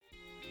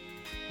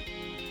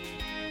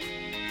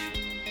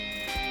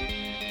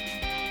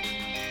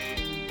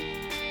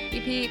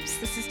Hey peeps,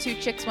 this is Two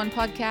Chicks, One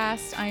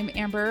Podcast. I'm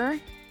Amber.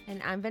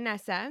 And I'm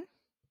Vanessa.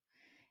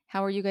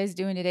 How are you guys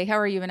doing today? How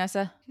are you,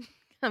 Vanessa?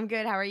 I'm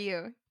good. How are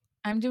you?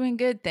 I'm doing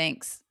good,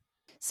 thanks.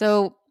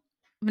 So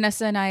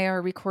Vanessa and I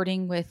are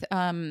recording with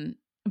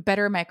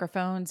better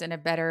microphones and a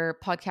better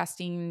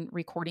podcasting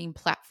recording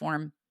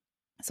platform.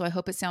 So I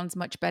hope it sounds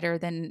much better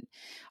than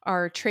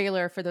our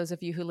trailer for those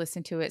of you who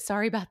listen to it.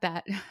 Sorry about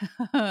that.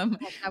 That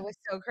was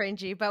so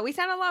cringy, but we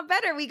sound a lot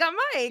better. We got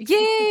mics.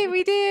 Yay,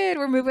 we did.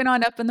 We're moving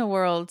on up in the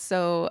world.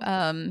 So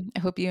I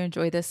hope you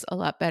enjoy this a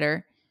lot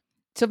better.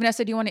 So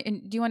Vanessa, do you want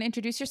to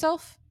introduce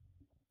yourself?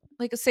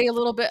 Like say a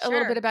little bit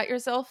Sure. about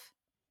yourself?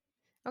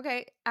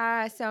 Okay.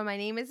 So my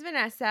name is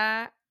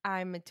Vanessa.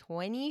 I'm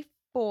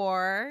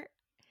 24.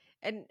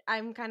 And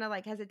I'm kind of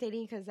like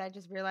hesitating because I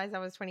just realized I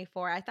was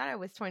 24. I thought I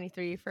was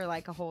 23 for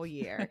like a whole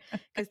year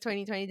because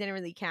 2020 didn't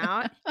really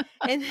count.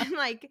 And then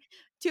like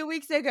 2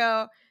 weeks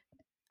ago,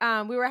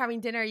 we were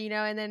having dinner,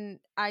 and then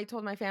I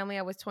told my family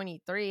I was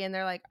 23 and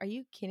they're like, "Are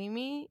you kidding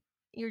me?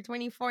 You're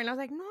 24." And I was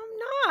like, "No,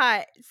 I'm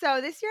not."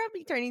 So this year I'll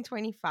be turning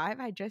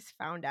 25. I just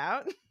found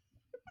out.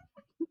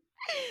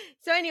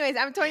 So anyways,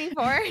 I'm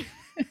 24.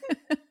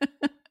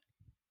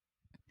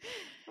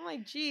 I'm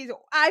like, geez,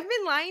 I've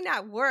been lying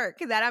at work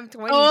that I'm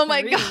 23 Oh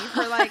my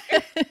for like,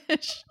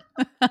 gosh.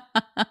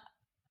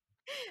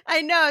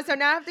 I know. So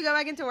now I have to go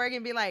back into work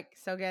and be like,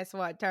 so guess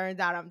what? Turns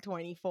out I'm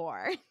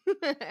 24.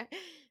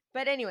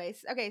 But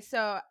anyways, okay.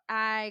 So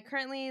I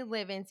currently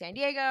live in San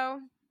Diego.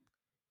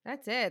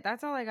 That's it.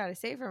 That's all I got to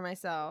say for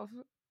myself.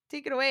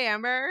 Take it away,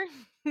 Amber.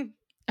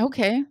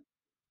 Okay.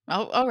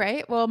 Oh, all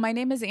right. Well, my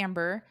name is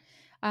Amber.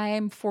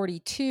 I'm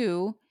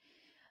 42.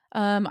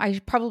 I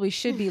probably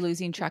should be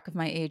losing track of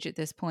my age at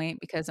this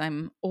point because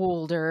I'm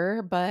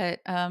older,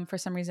 but for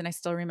some reason I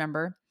still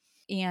remember.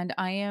 And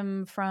I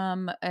am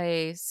from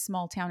a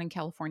small town in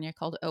California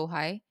called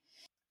Ojai.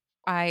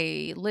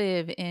 I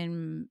live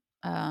in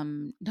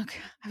look,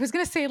 I was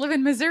gonna say I live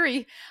in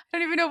Missouri. I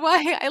don't even know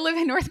why. I live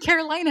in North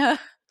Carolina.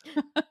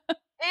 I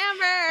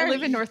Amber.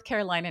 live in North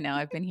Carolina now.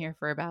 I've been here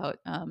for about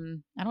I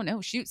don't know,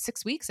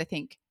 6 weeks, I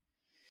think.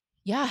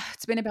 Yeah,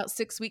 it's been about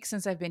 6 weeks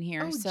since I've been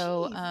here. Oh,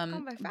 So geez. It's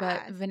gone by but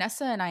fast.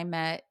 Vanessa and I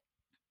met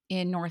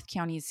in North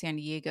County, San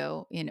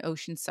Diego, in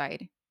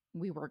Oceanside.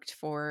 We worked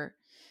for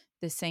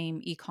the same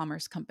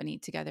e-commerce company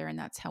together, and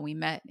that's how we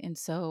met. And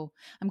so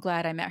I'm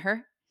glad I met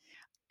her.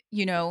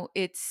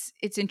 It's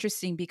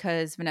interesting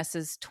because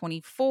Vanessa's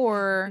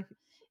 24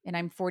 and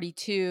I'm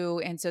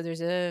 42, and so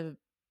there's a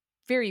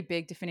very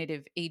big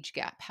definitive age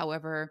gap.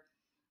 However,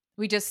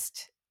 we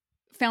just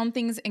found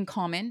things in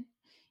common,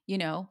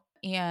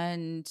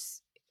 and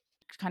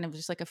kind of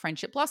just like a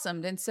friendship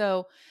blossomed. And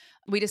so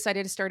we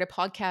decided to start a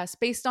podcast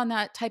based on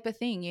that type of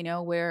thing,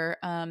 where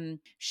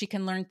she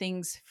can learn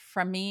things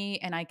from me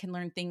and I can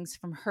learn things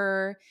from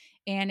her.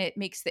 And it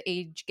makes the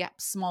age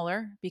gap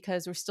smaller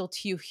because we're still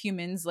two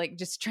humans, like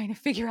just trying to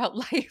figure out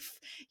life,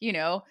 you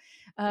know?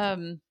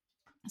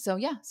 So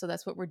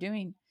that's what we're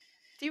doing.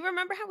 Do you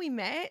remember how we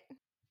met?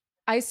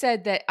 I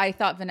said that I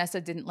thought Vanessa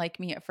didn't like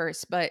me at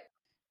first, but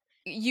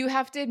you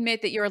have to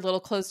admit that you're a little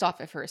closed off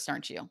at first,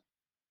 aren't you?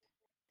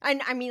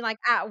 I mean, like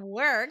at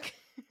work.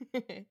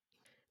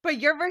 But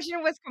your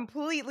version was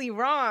completely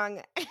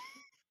wrong.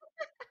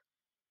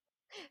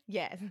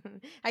 Yes.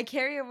 I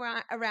carry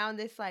around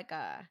this like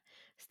a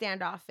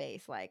standoff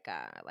face, like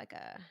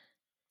a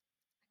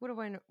what do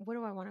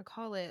I want to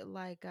call it?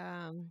 Like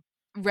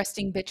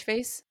Resting bitch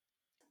face.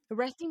 a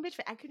resting bitch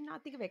face. I could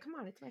not think of it. Come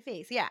on, it's my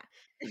face. Yeah.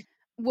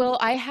 Well,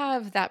 I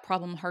have that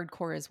problem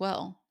hardcore as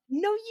well.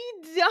 No,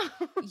 you don't.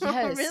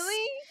 Yes.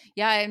 Really?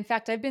 Yeah, in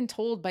fact, I've been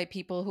told by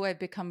people who I've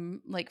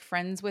become like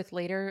friends with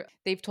later,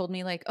 they've told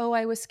me like, "Oh,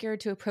 I was scared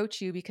to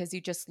approach you because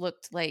you just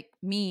looked like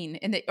mean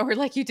or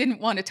like you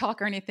didn't want to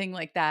talk or anything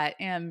like that."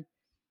 And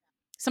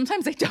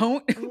sometimes I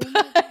don't, Oh my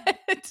god.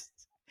 but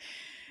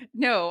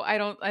no, I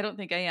don't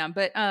think I am.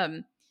 But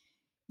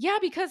yeah,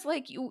 because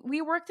like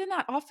we worked in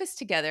that office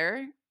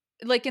together,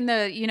 like in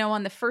the,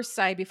 on the first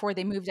side before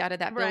they moved out of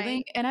that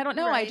building. Right. And I don't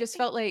know, I Right. just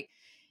felt like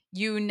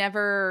you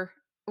never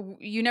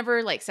you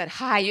never like said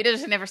hi. You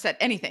just never said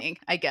anything,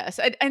 I guess.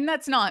 And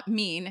that's not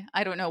mean.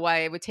 I don't know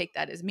why I would take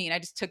that as mean. I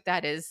just took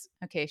that as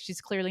okay, she's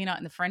clearly not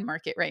in the friend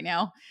market right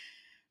now.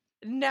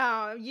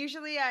 No,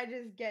 usually I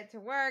just get to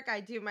work,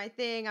 I do my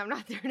thing. I'm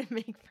not there to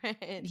make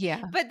friends.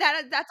 Yeah. But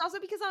that's also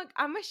because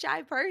I'm a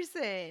shy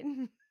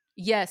person.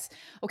 Yes.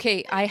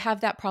 Okay, I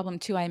have that problem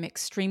too. I'm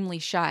extremely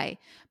shy,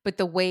 but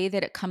the way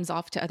that it comes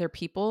off to other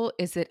people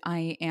is that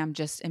I am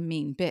just a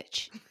mean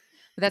bitch.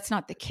 But that's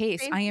not the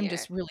case. Same I am here.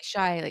 just really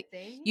shy. Like,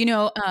 Same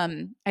here.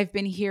 I've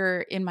been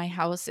here in my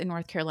house in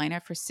North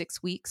Carolina for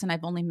 6 weeks and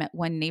I've only met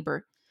one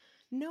neighbor.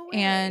 No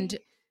And way.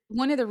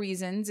 one of the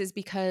reasons is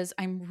because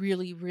I'm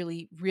really,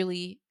 really,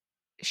 really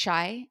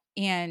shy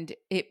and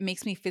it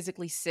makes me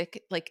physically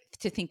sick, like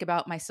to think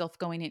about myself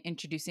going and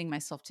introducing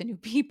myself to new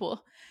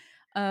people.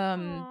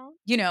 Um,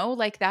 Aw.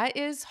 like that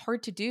is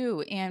hard to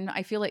do. And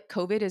I feel like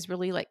COVID has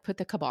really like put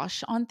the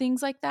kibosh on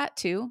things like that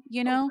too,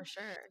 Oh, for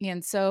sure.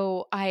 And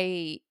so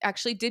I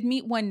actually did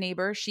meet one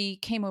neighbor. She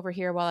came over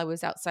here while I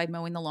was outside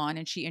mowing the lawn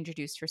and she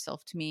introduced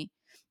herself to me.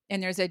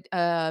 And there's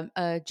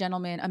a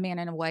gentleman, a man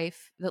and a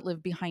wife that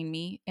live behind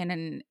me. And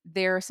then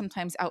they're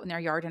sometimes out in their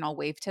yard and I'll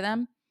wave to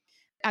them.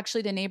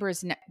 Actually, the neighbor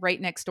is right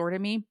next door to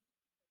me.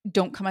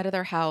 Don't come out of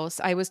their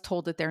house. I was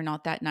told that they're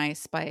not that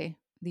nice by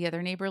the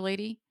other neighbor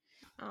lady.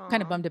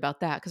 Kind of Aw. bummed about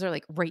that because they're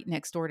like right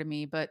next door to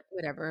me, but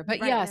whatever. But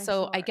Right yeah, next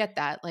so I door. get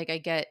that. Like I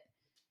get,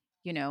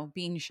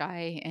 being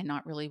shy and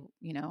not really,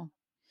 because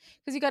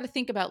you got to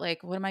think about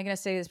like, what am I going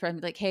to say to this person?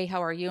 Like, hey,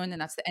 how are you? And then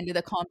that's the end of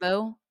the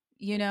combo,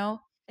 you know?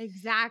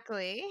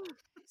 Exactly.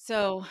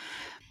 So,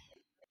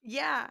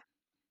 Yeah.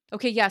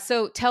 okay. Yeah.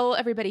 So tell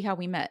everybody how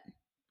we met.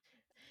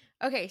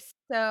 Okay,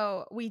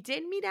 so we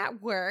did meet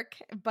at work,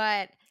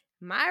 but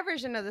my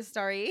version of the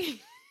story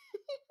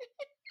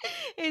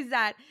is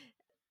that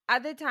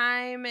at the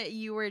time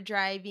you were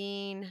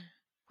driving,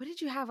 what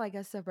did you have, like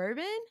a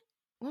Suburban?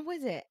 What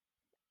was it?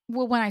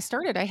 Well, when I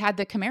started, I had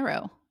the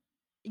Camaro.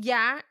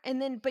 Yeah,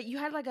 and then but you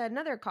had like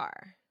another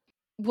car.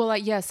 Well,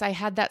 yes, I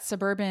had that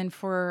Suburban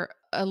for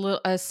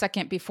a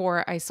second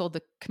before I sold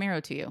the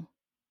Camaro to you.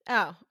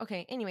 Oh,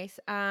 okay. Anyways,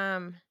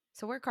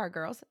 so we're car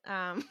girls.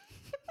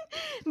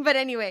 But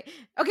anyway,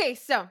 okay,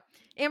 so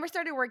Amber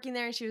started working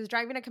there and she was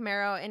driving a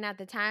Camaro, and at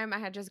the time I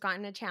had just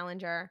gotten a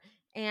Challenger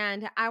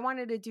and I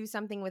wanted to do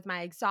something with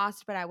my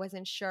exhaust, but I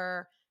wasn't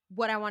sure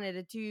what I wanted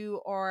to do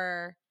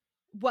or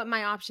what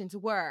my options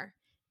were.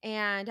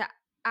 And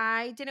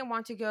I didn't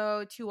want to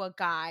go to a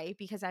guy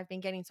because I've been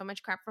getting so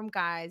much crap from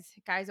guys.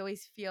 Guys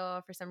always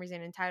feel for some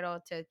reason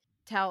entitled to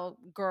tell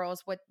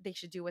girls what they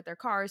should do with their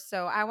cars.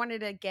 So I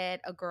wanted to get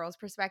a girl's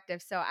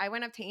perspective. So I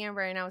went up to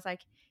Amber and I was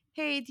like,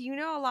 hey, do you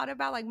know a lot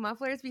about like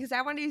mufflers? Because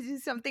I wanted to do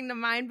something to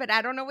mine, but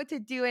I don't know what to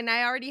do. And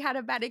I already had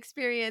a bad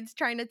experience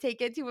trying to take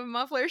it to a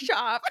muffler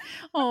shop.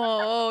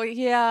 Oh,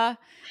 yeah.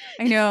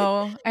 I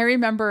know. I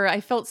remember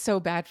I felt so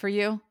bad for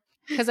you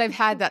because I've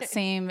had that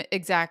same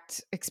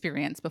exact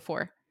experience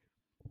before.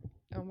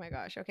 Oh my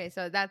gosh. Okay.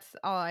 So that's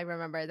all I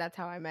remember. That's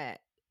how I met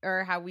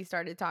or how we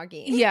started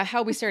talking. Yeah,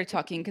 how we started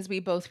talking because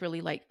we both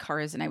really like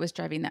cars and I was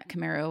driving that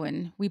Camaro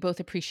and we both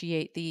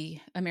appreciate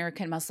the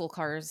American muscle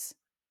cars.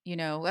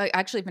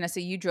 Actually,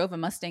 Vanessa, you drove a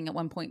Mustang at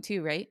one point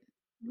too, right?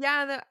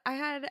 Yeah. I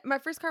had my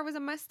first car was a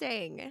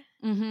Mustang.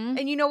 Mm-hmm.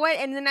 And you know what?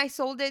 And then I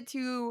sold it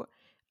to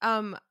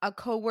a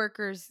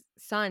coworker's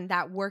son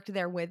that worked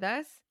there with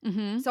us.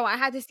 Mm-hmm. So I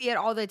had to see it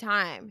all the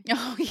time.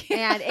 Oh,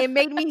 yeah. And it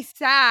made me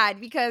sad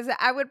because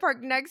I would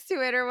park next to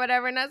it or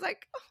whatever. And I was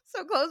like, oh,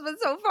 so close, but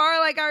so far.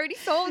 Like, I already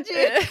sold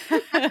you.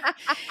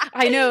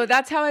 I know.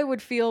 That's how I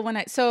would feel when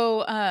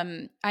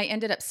I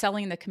ended up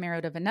selling the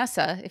Camaro to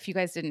Vanessa. If you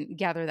guys didn't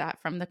gather that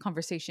from the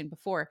conversation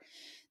before,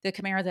 the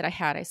Camaro that I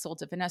had, I sold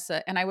to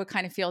Vanessa, and I would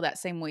kind of feel that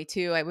same way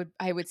too.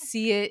 I would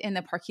see it in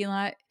the parking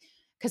lot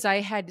because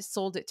I had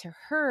sold it to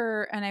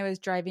her and I was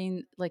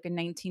driving like a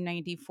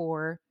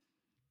 1994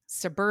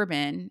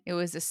 Suburban. It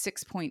was a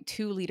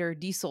 6.2 liter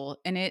diesel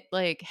and it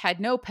like had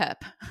no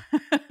pep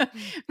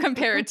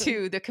compared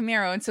to the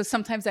Camaro. And so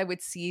sometimes I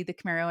would see the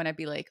Camaro and I'd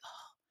be like,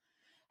 oh,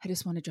 I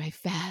just want to drive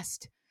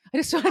fast. I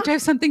just want to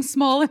drive something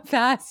small and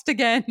fast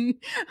again.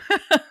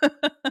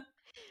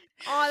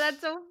 Oh, that's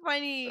so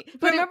funny.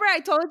 But Remember, I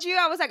told you,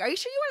 I was like, are you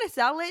sure you want to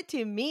sell it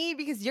to me?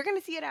 Because you're going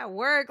to see it at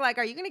work. Like,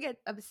 are you going to get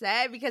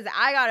upset? Because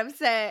I got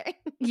upset.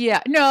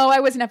 yeah, no,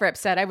 I was never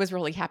upset. I was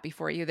really happy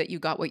for you that you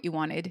got what you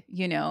wanted.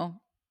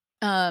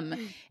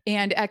 Um,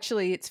 and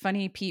actually, it's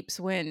funny, peeps,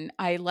 when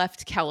I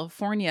left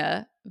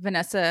California,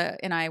 Vanessa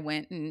and I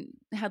went and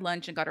had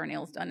lunch and got our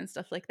nails done and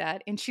stuff like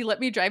that. And she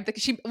let me drive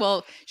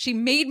she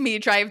made me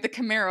drive the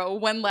Camaro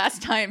one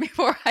last time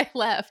before I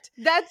left.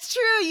 That's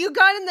true. You were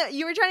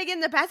trying to get in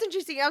the passenger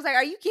seat. I was like,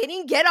 are you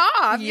kidding? Get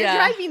off. You're Yeah.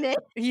 driving it.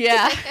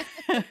 Yeah.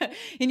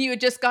 And you had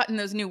just gotten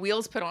those new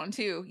wheels put on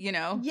too, Yeah. So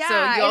you And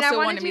I also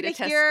wanted me you to to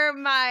test. hear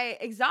my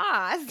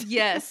exhaust.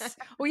 Yes.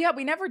 Well, yeah,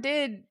 we never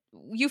did.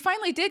 You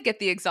finally did get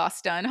the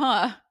exhaust done,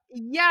 huh?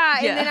 Yeah.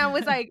 And then I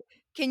was Yeah. like,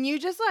 can you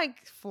just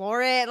like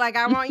floor it? Like,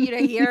 I want you to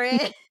hear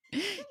it.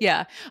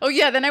 Yeah. Oh,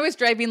 yeah. Then I was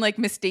driving like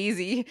Miss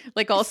Daisy,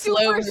 like all slow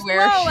Super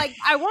everywhere. slow. Like,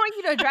 I want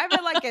you to drive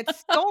it like it's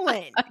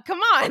stolen. Come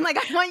on. Like,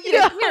 I want you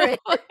Yeah, to hear it.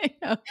 I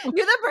know.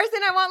 You're the person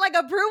I want like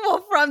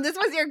approval from. This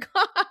was your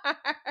car.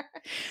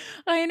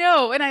 I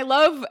know. And I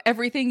love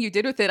everything you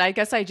did with it. I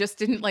guess I just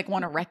didn't like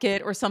want to wreck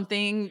it or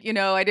something.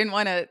 I didn't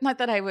want to, not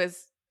that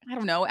I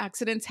don't know,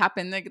 accidents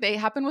happen. Like they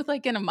happen with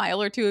like in a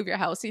mile or two of your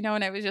house, and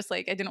I was just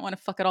like, I didn't want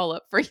to fuck it all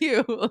up for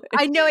you.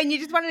 I know. And you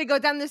just wanted to go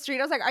down the street.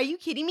 I was like, are you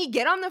kidding me?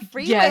 Get on the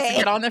freeway. Yes,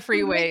 get on the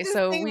freeway. Make this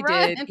So thing we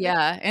run. did.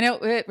 Yeah. And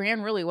it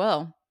ran really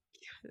well.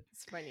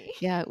 It's funny.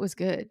 Yeah, it was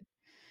good.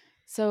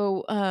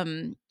 So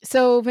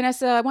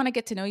Vanessa, I want to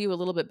get to know you a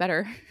little bit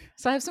better.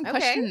 So I have some Okay.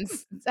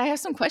 questions. I have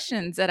some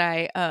questions that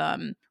I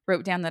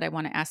wrote down that I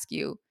want to ask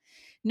you.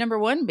 Number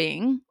one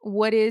being,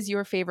 what is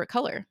your favorite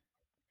color?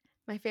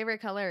 My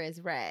favorite color is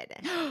red.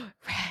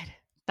 Red.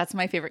 That's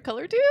my favorite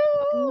color too.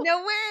 No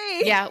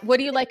way. Yeah. What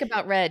do you like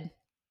about red?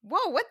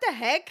 Whoa, what the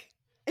heck?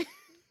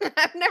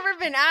 I've never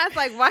been asked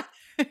like why.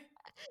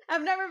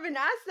 I've never been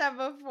asked that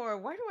before.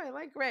 Why do I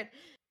like red?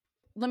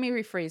 Let me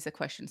rephrase the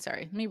question.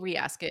 Sorry. Let me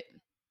re-ask it.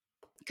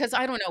 Because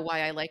I don't know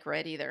why I like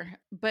red either.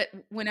 But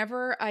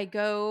whenever I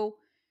go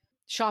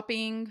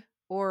shopping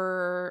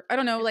or I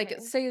don't know, like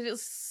Okay.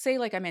 say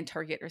like I'm in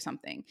Target or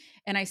something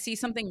and I see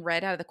something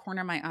red out of the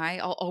corner of my eye,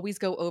 I'll always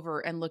go over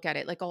and look at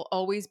it. Like I'll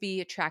always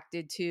be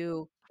attracted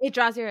to It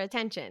draws your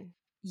attention.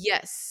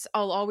 yes,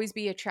 I'll always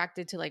be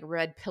attracted to like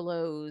red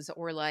pillows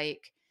or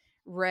like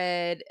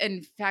red.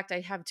 In fact,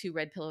 I have two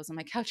red pillows on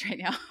my couch right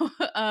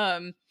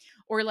now.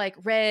 Or like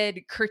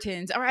red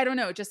curtains, or I don't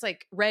know, just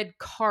like red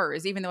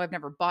cars, even though I've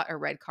never bought a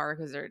red car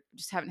because I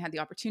just haven't had the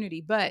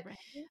opportunity. But Red?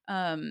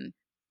 um,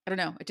 I don't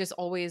know, it just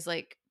always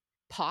like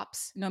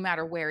pops no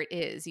matter where it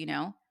is, you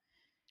know?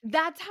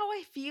 That's how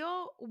I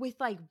feel with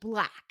like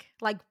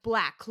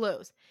black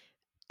clothes.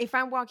 If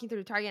I'm walking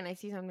through Target and I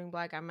see something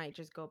black, I might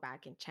just go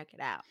back and check it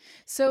out.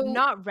 So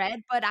Not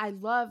red, but I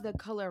love the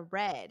color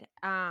red.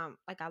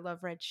 Like I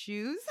love red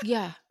shoes,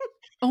 yeah.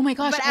 Oh my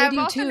gosh, but I I've do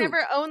also too.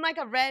 never owned like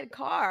a red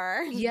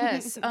car.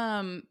 Yes.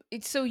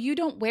 So you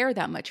don't wear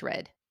that much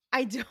red.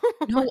 I don't.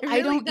 No, I I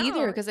really don't either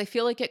don't. because I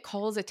feel like it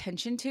calls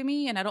attention to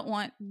me and I don't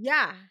want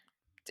Yeah.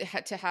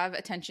 to have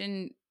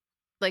attention.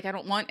 Like, I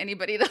don't want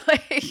anybody to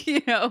like,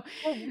 you know,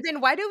 Well,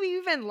 then why do we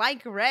even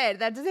like red?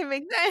 That doesn't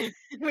make sense.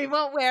 We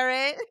won't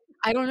wear it.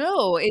 I don't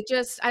know. It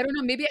just, I don't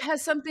know. Maybe it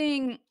has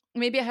something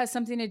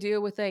to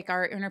do with like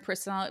our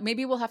interpersonal.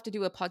 Maybe we'll have to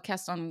do a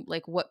podcast on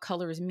like what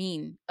colors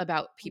mean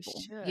about We people,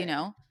 you should.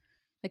 know?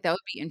 Like that would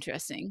be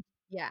interesting.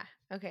 Yeah.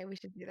 Okay, we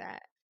should do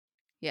that.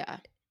 Yeah.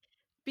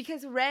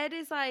 Because red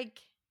is like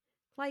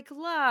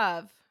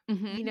love, you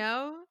Hmm.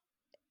 know?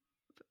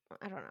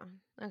 I don't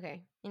know.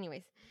 Okay.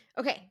 Anyways.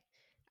 Okay.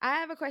 I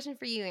have a question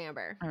for you,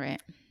 Amber. All right.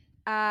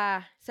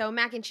 So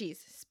mac and cheese,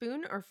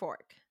 spoon or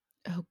fork?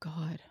 Oh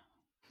God.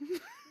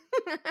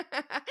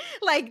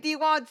 Like, do you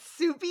want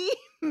soupy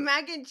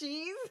mac and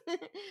cheese?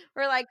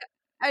 Or like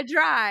a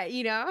dry,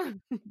 you know?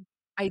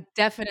 I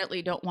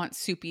definitely don't want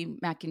soupy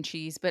mac and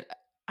cheese, but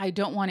I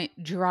don't want it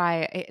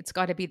dry. It's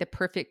got to be the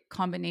perfect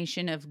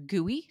combination of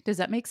gooey. Does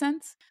that make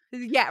sense?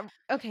 Yeah.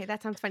 Okay,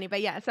 that sounds funny,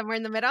 but yeah, somewhere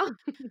in the middle.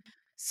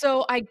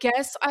 So I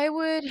guess I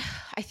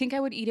think I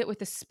would eat it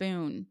with a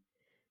spoon.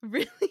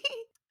 Really?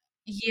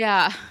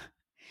 Yeah.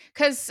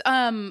 Cause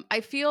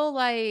I feel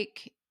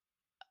like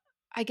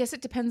I guess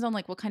it depends on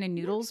like what kind of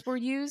noodles were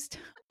used.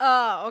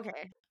 Oh,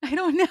 okay. I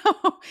don't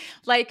know.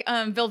 Like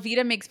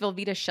Velveeta makes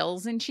Velveeta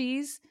shells and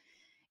cheese.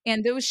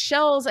 And those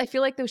shells, I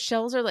feel like those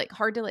shells are like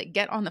hard to like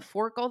get on the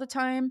fork all the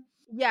time.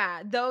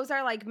 Yeah, those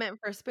are like meant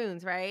for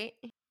spoons, right?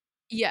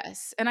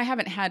 Yes, and I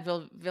haven't had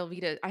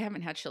Velveeta. I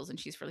haven't had shells and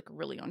cheese for like a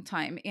really long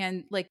time.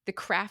 And like the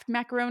Kraft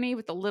macaroni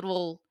with the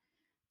little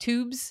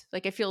tubes,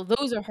 like I feel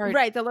those are hard.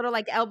 Right, the little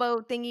like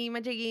elbow thingy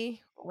majiggy,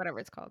 whatever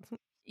it's called.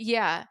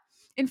 Yeah.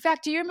 In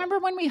fact, do you remember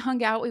when we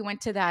hung out? We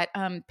went to that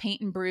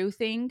paint and brew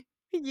thing.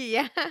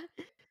 Yeah.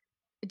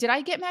 Did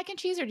I get mac and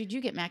cheese or did you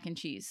get mac and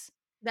cheese?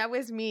 That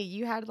was me.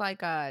 You had like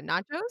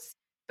nachos?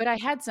 But I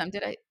had some.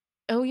 Did I?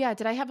 Oh yeah.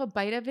 Did I have a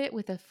bite of it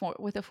with a fork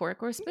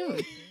or a spoon?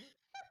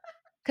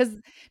 Because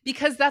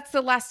because that's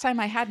the last time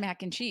I had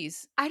mac and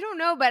cheese. I don't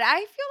know, but I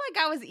feel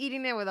like I was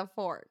eating it with a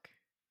fork.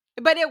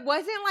 But it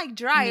wasn't like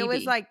dry. It was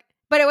Maybe. like,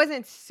 but it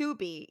wasn't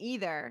soupy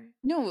either.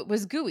 No, it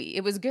was gooey.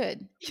 It was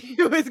good.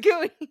 It was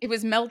gooey. It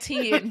was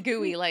melty and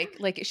gooey like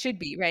it should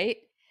be, right?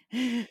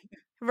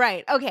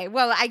 Right. Okay.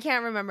 Well, I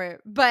can't remember,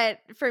 but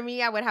for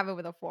me, I would have it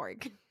with a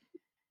fork.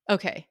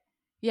 Okay.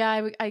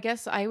 Yeah, I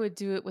guess I would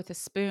do it with a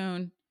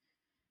spoon,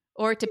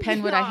 or it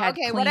depend what I Oh, had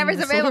okay, clean in whatever's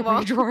the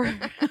available. Silverware drawer.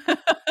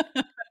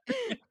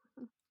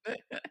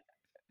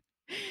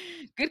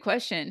 Good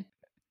question.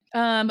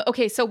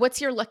 Okay, so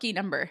what's your lucky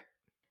number?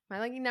 My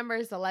lucky number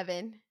is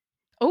 11.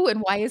 Oh,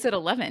 and why is it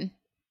 11?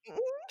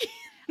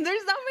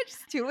 There's not much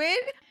to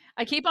it.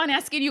 I keep on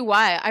asking you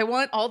why. I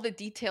want all the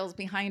details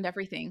behind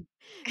everything.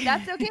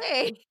 That's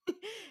okay.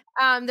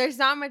 There's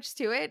not much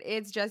to it.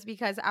 It's just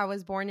because I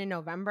was born in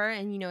November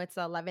and it's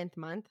the 11th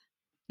month.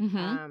 Mhm.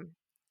 Um,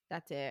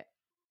 that's it.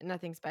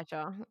 Nothing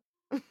special.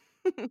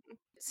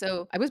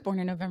 So, I was born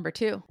in November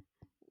too.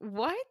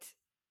 What?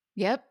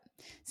 Yep.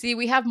 See,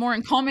 we have more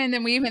in common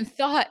than we even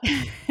thought.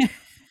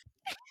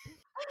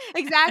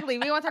 Exactly.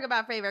 We won't talk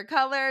about favorite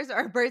colors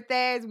or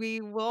birthdays.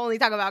 We will only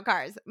talk about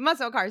cars.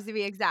 Muscle cars to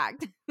be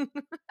exact.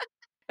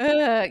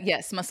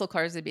 Yes, muscle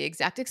cars to be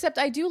exact, except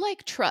I do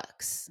like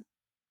trucks.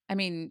 I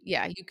mean,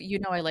 yeah, you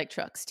know I like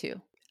trucks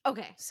too.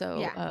 Okay. So,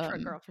 Yeah,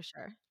 truck girl for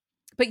sure.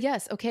 but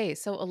yes, okay,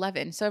 so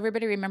 11. So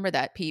everybody remember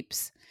that,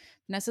 peeps.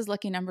 Vanessa's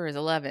lucky number is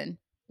 11.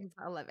 It's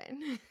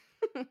 11.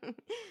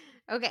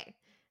 Okay.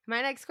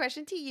 My next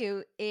question to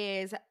you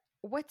is,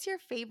 what's your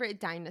favorite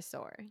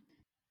dinosaur?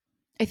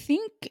 I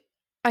think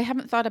I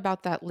haven't thought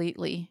about that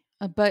lately,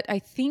 but I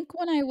think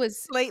when I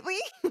was Lately?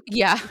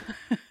 yeah.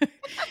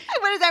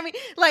 What does that mean?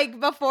 Like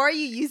before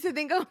you used to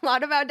think a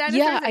lot about Yeah,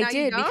 dinosaurs and I now you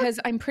did don't? because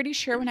I'm pretty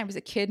sure when I was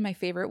a kid, my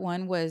favorite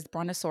one was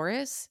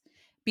Brontosaurus,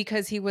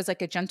 because he was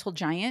like a gentle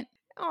giant.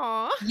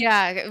 Aw.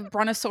 Yeah,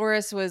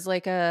 Brontosaurus was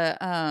like a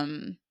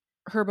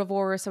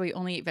herbivore, so he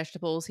only ate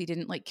vegetables. He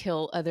didn't like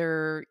kill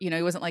other, he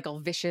wasn't like all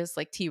vicious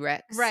like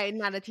T-Rex. Right,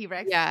 not a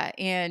T-Rex. Yeah,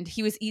 and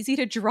he was easy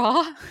to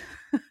draw.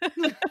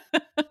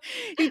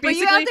 He Were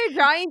you out basically there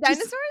drawing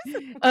just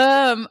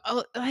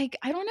dinosaurs? like,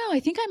 I don't know, I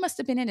think I must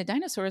have been into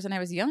dinosaurs when I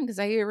was young because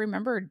I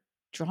remember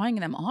drawing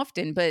them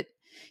often, but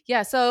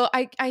yeah, so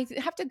I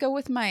have to go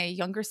with my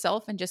younger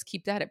self and just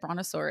keep that at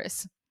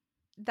Brontosaurus,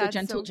 the That's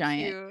gentle so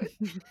giant.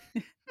 cute.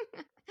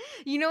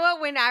 You know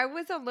what? When I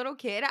was a little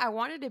kid, I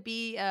wanted to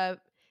be a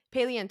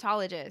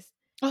paleontologist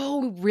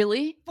Oh,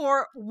 really?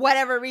 for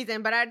whatever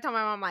reason, but I told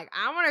my mom, like,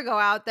 "I wanna go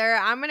out there.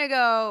 I'm gonna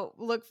go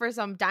look for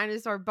some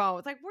dinosaur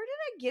bones." Like, where did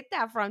I get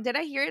that from? Did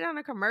I hear it on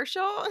a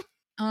commercial?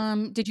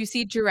 Did you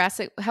see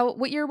Jurassic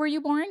what year were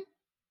you born?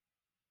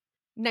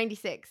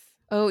 96.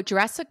 Oh,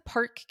 Jurassic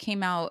Park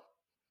came out,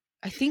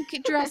 I think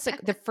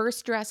the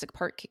first Jurassic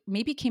Park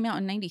maybe came out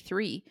in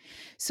 93.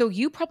 So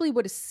you probably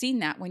would have seen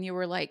that when you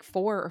were like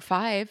 4 or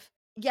 5.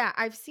 Yeah,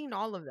 I've seen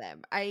all of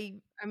them.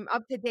 I'm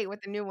up to date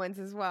with the new ones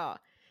as well.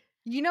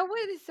 You know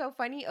what is so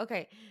funny?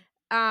 Okay.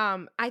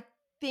 I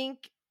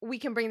think we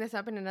can bring this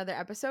up in another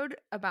episode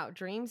about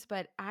dreams,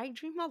 but I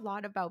dream a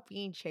lot about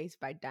being chased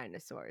by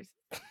dinosaurs.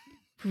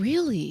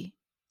 Really?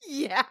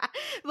 Yeah.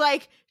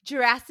 Like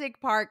Jurassic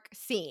Park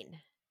scene.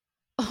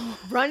 Oh,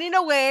 Running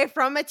away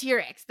from a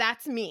T-Rex.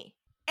 That's me.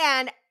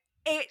 And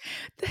it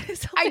that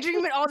is I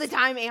dream it all the hilarious.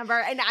 time, Amber,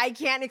 and I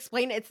can't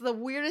explain it. It's the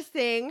weirdest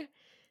thing.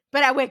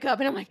 But I wake up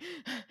and I'm like,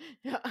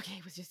 "No, okay,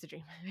 it was just a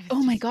dream. It was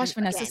Oh my just a dream gosh,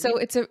 Vanessa.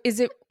 again." So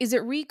is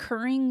it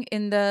recurring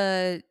in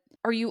the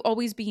are you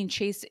always being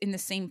chased in the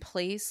same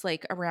place,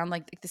 like around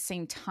like the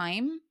same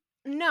time?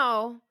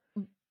 No.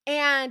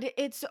 And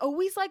it's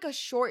always like a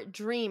short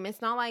dream.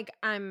 It's not like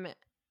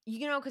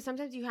because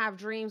sometimes you have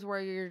dreams where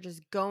you're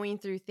just going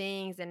through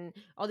things and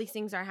all these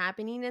things are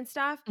happening and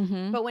stuff.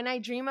 Mhm. But when I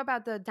dream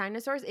about the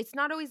dinosaurs, it's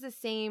not always the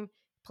same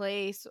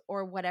place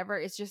or whatever.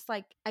 It's just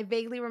like I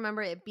vaguely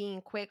remember it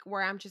being quick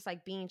where I'm just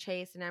like being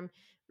chased and I'm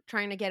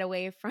trying to get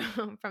away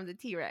from the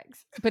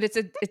T-Rex. But it's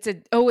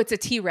a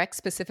T-Rex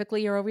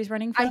specifically you're always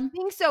running I from?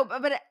 think so,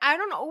 but I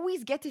don't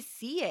always get to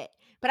see it.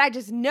 But I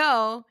just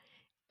know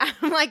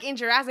I'm like in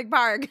Jurassic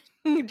Park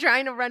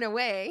trying to run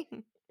away.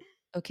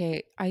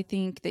 Okay, I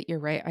think that you're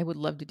right. I would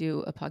love to do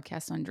a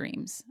podcast on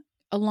dreams.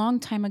 A long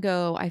time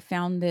ago, I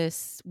found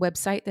this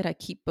website that I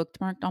keep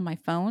bookmarked on my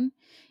phone,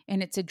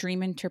 and it's a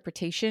dream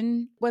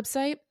interpretation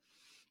website.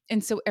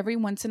 And so every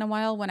once in a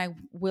while, when I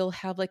will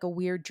have like a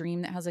weird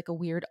dream that has like a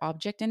weird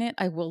object in it,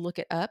 I will look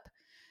it up.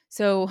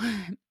 So,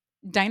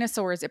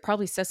 dinosaurs, it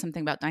probably says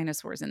something about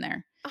dinosaurs in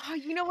there. Oh,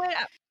 you know what?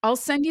 I'll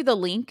send you the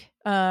link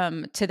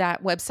to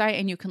that website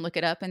and you can look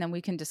it up and then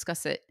we can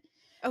discuss it.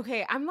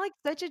 Okay, I'm like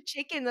such a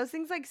chicken. Those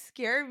things like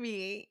scare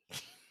me.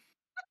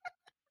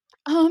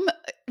 Um,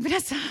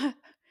 Vanessa,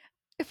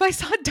 if I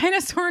saw a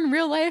dinosaur in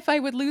real life, I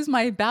would lose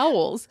my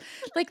bowels.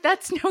 Like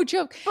that's no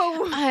joke.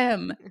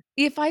 But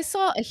If I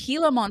saw a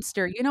Gila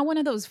monster, one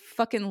of those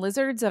fucking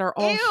lizards that are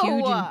all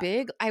huge and ew.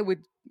 big, I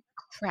would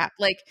crap.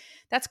 Like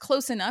that's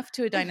close enough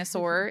to a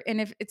dinosaur. And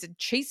if it's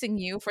chasing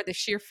you for the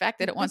sheer fact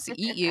that it wants to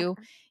eat you,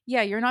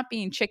 yeah, you're not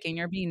being chicken,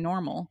 you're being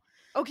normal.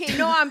 Okay,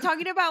 no, I'm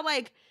talking about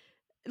like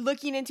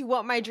looking into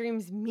what my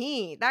dreams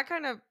mean. That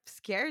kind of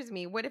scares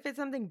me. What if it's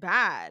something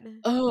bad?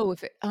 Oh,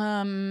 if it, You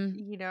well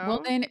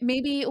know? then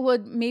maybe it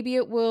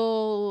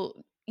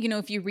will,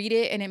 if you read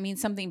it and it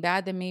means something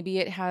bad, then maybe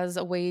it has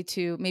a way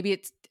to maybe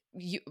it's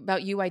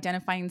about you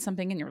identifying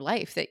something in your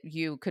life that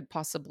you could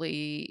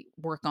possibly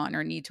work on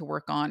or need to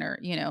work on or,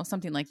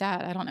 something like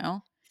that. I don't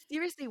know.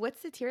 Seriously,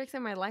 what's the T-Rex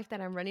in my life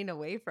that I'm running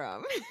away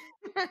from?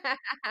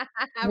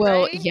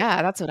 Well, Right?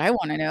 yeah, that's what I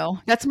want to know.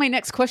 That's my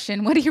next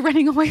question. What are you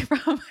running away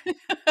from?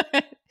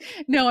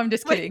 No, I'm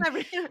just What is kidding. my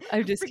freaking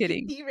I'm just freaking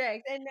kidding.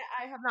 T-Rex? And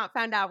I have not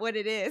found out what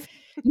it is.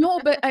 No,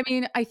 but I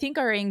mean, I think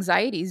our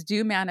anxieties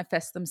do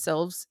manifest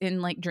themselves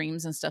in like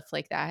dreams and stuff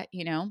like that.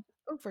 Oh,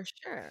 for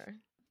sure.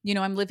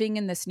 I'm living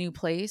in this new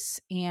place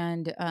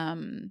and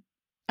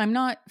I'm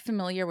not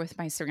familiar with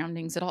my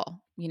surroundings at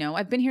all.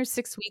 I've been here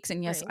 6 weeks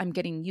and yes, Right. I'm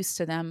getting used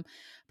to them,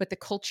 but the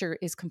culture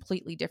is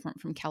completely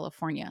different from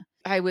California.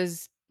 I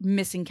was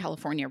missing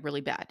California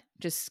really bad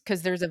just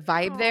cuz there's a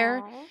vibe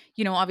there. Oh.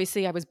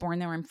 Obviously I was born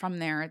there, I'm from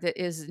there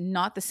that is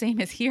not the same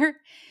as here.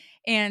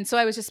 And so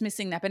I was just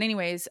missing that. But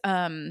anyways,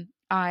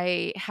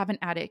 I have an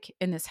attic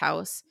in this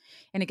house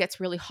and it gets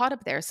really hot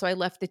up there. So I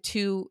left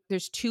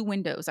there's two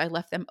windows. I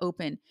left them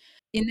open.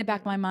 In the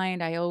back of my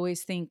mind, I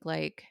always think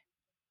like,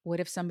 what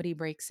if somebody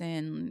breaks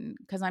in?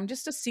 Because I'm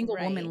just a single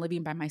woman Right.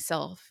 living by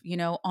myself,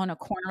 on a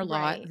corner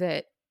lot Right.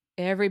 that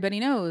everybody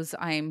knows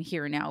I'm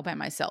here now by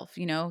myself.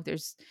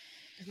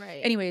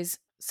 Right. Anyways,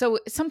 so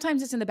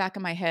sometimes it's in the back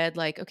of my head,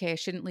 like, okay, I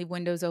shouldn't leave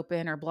windows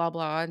open or blah,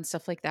 blah, and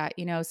stuff like that.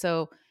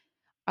 So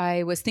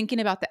I was thinking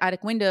about the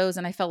attic windows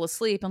and I fell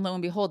asleep. And lo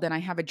and behold, then I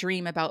have a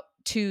dream about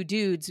two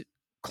dudes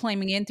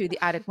climbing in through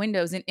the attic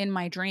windows. And in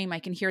my dream, I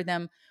can hear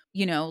them,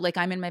 like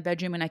I'm in my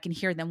bedroom and I can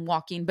hear them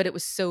walking, but it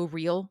was so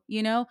real.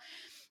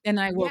 And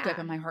then I woke up Yeah.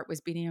 and my heart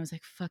was beating. I was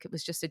like, fuck, it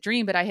was just a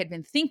dream. But I had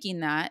been thinking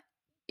that,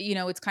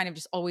 it's kind of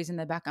just always in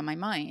the back of my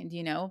mind,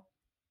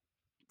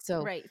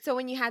 So Right. So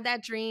when you had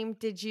that dream,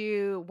 did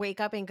you wake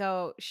up and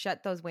go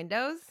shut those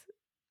windows?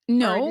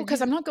 Or no, did because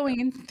you I'm not going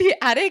in the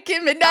attic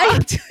at Oh,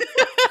 midnight.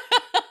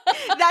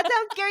 that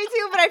sounds scary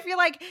too, but I feel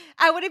like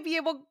I wouldn't be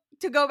able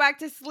to go back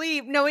to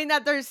sleep knowing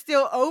that they're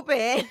still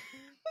open.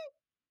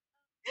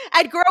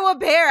 I'd grow a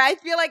pair. I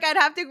feel like I'd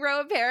have to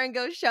grow a pair and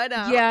go shut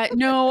them. Yeah,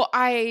 no,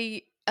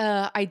 I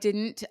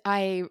didn't.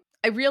 I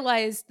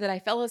realized that I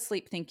fell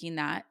asleep thinking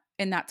that,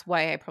 and that's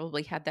why I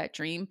probably had that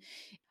dream.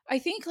 I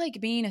think like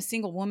being a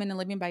single woman and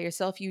living by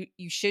yourself, you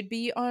should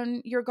be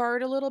on your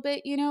guard a little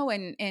bit,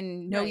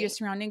 and know your Right.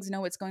 surroundings,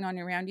 know what's going on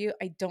around you.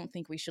 I don't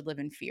think we should live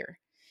in fear.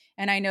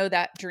 And I know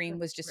that dream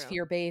That's was just true.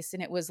 fear based,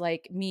 and it was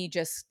like me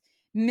just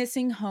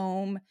missing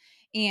home,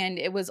 and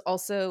it was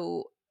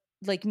also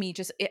like me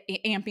just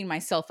amping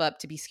myself up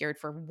to be scared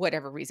for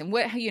whatever reason,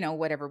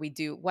 whatever we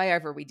do, why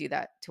we do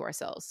that to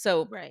ourselves.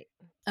 So Right.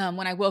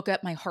 when I woke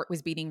up, my heart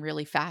was beating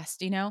really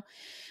fast,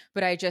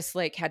 but I just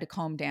like had to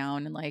calm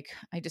down, and like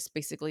I just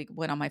basically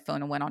went on my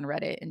phone and went on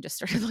Reddit and just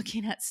started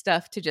looking at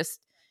stuff to just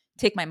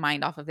take my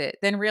mind off of it.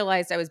 Then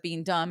realized I was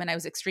being dumb and I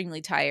was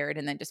extremely tired,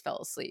 and then just fell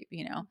asleep.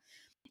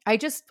 I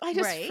just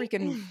Right.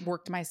 freaking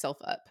worked myself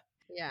up.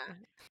 Yeah.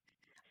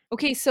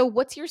 Okay, so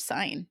what's your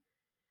sign?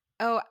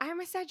 Oh, I'm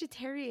a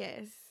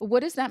Sagittarius. What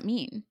does that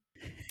mean?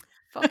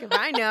 Fuck if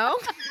I know.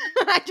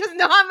 I just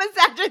know I'm a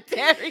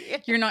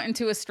Sagittarius. You're not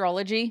into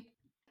astrology?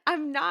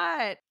 I'm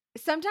not.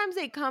 Sometimes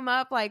they come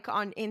up like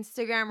on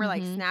Instagram or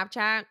like Mhm.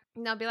 Snapchat,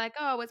 and they'll be like,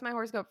 "Oh, what's my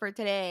horoscope for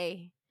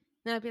today?"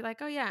 And I'll be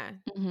like, "Oh yeah,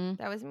 Mhm.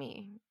 that was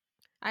me.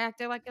 I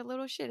acted like a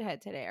little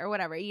shithead today or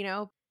whatever.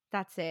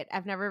 That's it.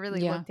 I've never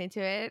really Yeah, looked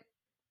into it.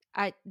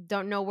 I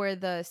don't know where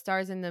the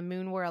stars and the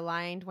moon were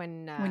aligned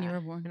when when you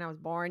were born. I was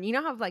born. You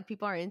know how like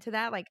people are into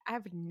that? Like I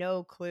have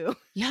no clue.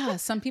 Yeah,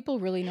 some people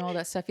really know all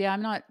that stuff. Yeah,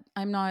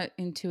 I'm not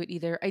into it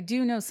either. I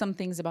do know some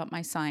things about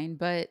my sign,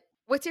 but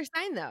What's your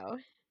sign though?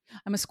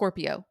 I'm a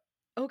Scorpio.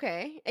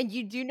 Okay. And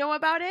you do know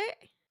about it?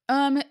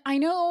 I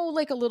know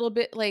like a little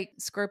bit like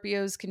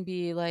Scorpios can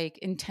be like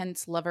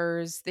intense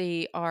lovers.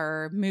 They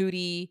are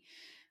moody.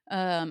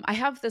 I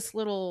have this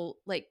little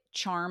like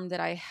charm that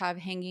I have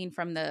hanging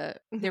from the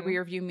Mhm.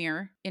 rear view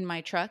mirror in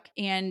my truck,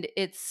 and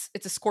it's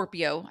a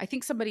Scorpio. I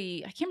think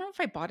somebody, I can't remember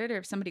if I bought it or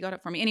if somebody got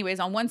it for me. Anyways,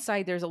 on one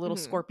side there's a little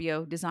Mhm.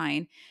 Scorpio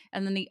design,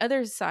 and then the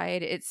other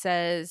side it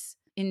says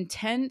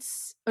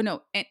intense, oh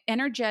no,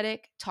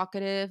 energetic,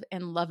 talkative,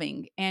 and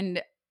loving.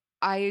 And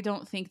I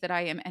don't think that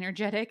I am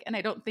energetic, and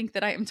I don't think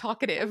that I am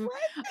talkative.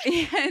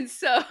 What? And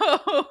so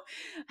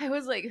I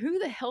was like, who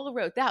the hell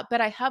wrote that?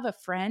 But I have a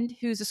friend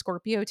who's a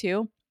Scorpio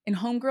too, and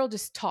homegirl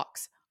just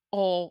talks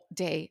all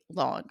day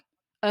long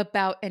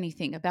about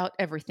anything, about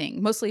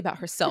everything, mostly about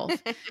herself,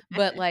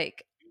 but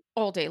like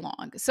all day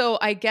long. So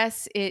I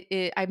guess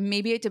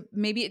maybe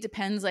it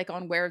depends like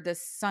on where the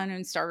sun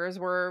and stars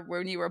were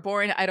when you were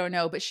born. I don't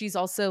know, but she's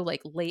also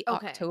like late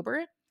Okay.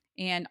 October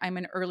and I'm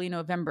in early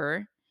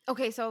November.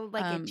 Okay, so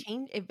like Um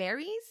it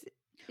varies?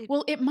 It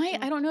well, it might,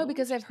 can I don't know, change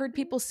because or I've heard something?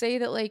 people say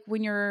that like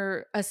when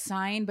you're a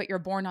sign but you're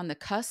born on the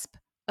cusp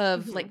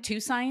of like Mhm. two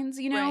signs,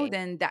 Right.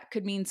 then that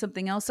could mean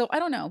something else. So I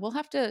don't know.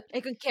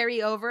 It could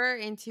carry over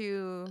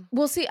into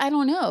We'll see. I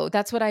don't know.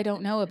 That's what I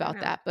don't know I about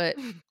don't that. But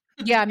know.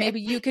 yeah, Okay.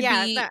 maybe you could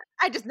Yeah, be, that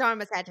I just know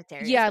I'm a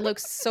Sagittarius. yeah, it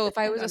looks so if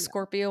I I was a don't know.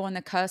 Scorpio on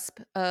the cusp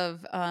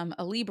of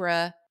a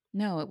Libra,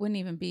 no, it wouldn't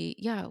even be,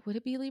 yeah, would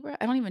it be Libra?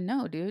 I don't even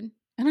know, dude.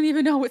 I don't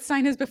even know what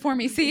sign is before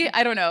me. See,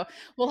 I don't know.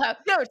 We'll have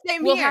No,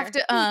 same we'll have here.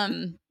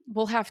 to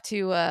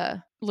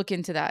look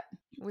into that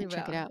We and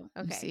check it will. out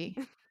and Okay. see.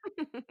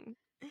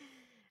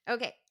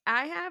 Okay,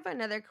 I have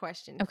another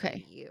question for Okay.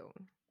 you.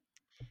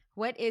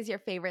 What is your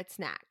favorite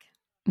snack?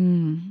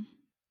 Mm.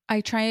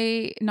 I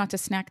try not to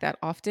snack that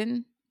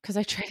often because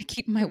I try to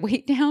keep my Mm.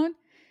 weight down.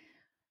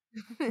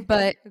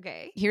 But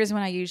Okay. here's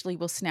when I usually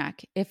will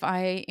snack. If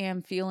I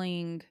am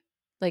feeling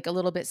like a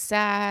little bit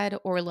sad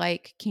or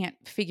like can't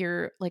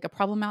figure like a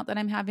problem out that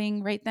I'm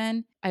having right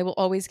then, I will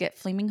always get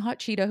flaming hot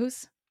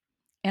Cheetos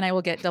and I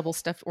will get double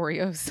stuffed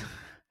Oreos.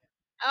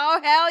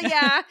 Oh, hell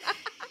yeah.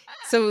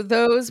 So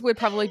those would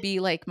probably be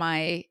like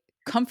my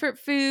comfort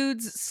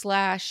foods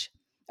slash,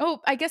 oh,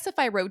 I guess if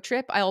I road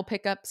trip, I'll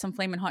pick up some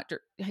flaming hot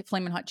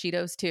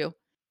Cheetos too.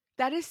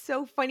 That is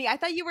so funny. I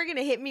thought you were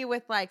gonna hit me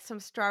with like some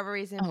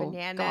strawberries and Oh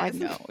god,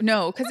 bananas. no.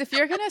 No, because if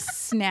you're gonna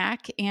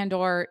snack and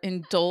or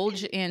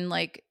indulge in,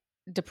 like,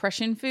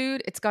 depression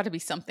food, it's gotta be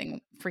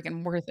something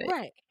freaking worth it.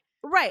 Right.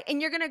 Right.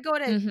 And you're gonna go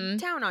to Mhm.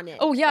 town on it.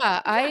 Oh, yeah,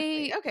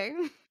 Exactly. I Okay.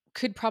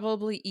 could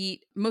probably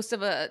eat most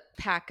of a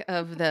pack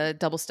of the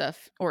double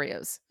stuffed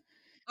Oreos.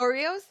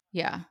 Oreos?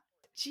 Yeah,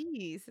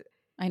 Jeez.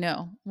 I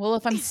know. Well,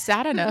 if I'm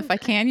sad enough, I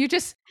can.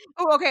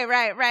 Oh, okay,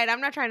 right, right.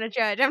 I'm not trying to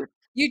judge.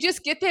 You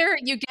just get there,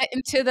 you get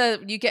into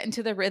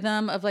the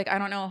rhythm of, like, I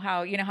don't know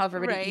how how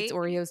everybody eats Right.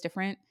 Oreos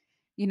different,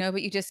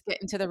 but you just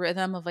get into the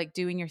rhythm of, like,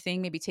 doing your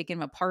thing, maybe taking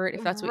them apart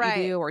if that's what you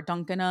Right. do, or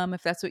dunking them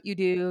if that's what you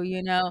do.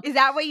 Is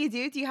that what you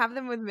do? Do you have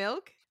them with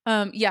milk?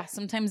 Yeah,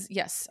 sometimes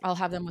yes, I'll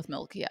have them with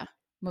milk, yeah.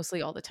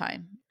 mostly all the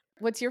time.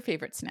 What's your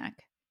favorite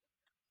snack?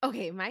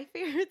 Okay, my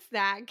favorite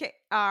snack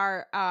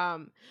are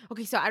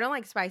okay, so I don't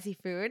like spicy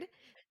food.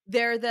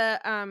 They're the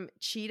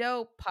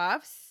Cheeto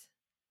puffs,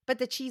 but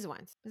the cheese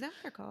ones. Is that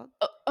what they're called?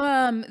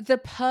 The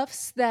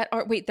puffs that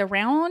are wait, the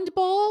round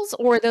balls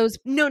or those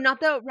No, not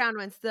the round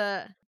ones,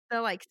 the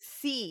like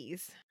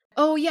C's.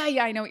 Oh, yeah,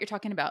 yeah, I know what you're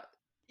talking about.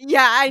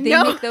 Yeah, I They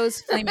know. make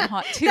those flamin'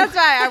 hot too. That's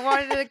why I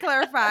wanted to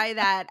clarify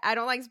that I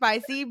don't like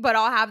spicy, but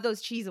I'll have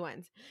those cheese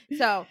ones.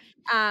 So,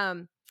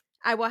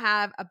 I will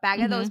have a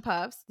bag of those Mhm.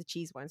 puffs, the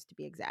cheese ones to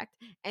be exact,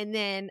 and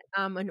then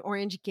an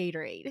orange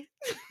Gatorade.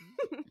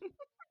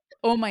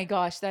 Oh my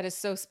gosh, that is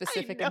so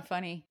I specific know. and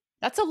funny.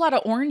 That's a lot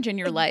of orange in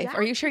your life.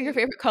 Are you sure your Exactly.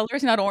 favorite color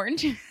is not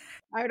orange?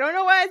 I don't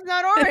know why it's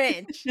not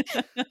orange.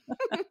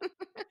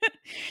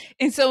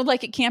 And so,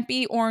 like, it can't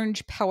be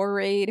orange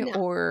Powerade No,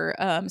 or,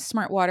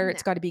 Smart Water, no.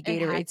 it's gotta be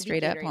It has Gatorade to be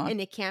straight up, Gatorade, huh?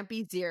 and it can't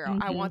be 0.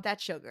 I Mhm. want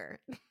that sugar.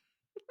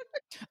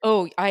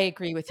 Oh, I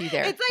agree with you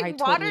there. It's I like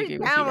totally watered agree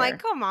with you down, like, there.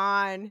 come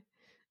on.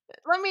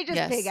 Let me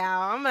just pig Yes.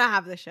 out. I'm gonna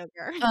have the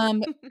sugar.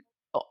 Um,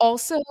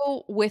 also,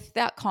 with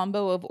that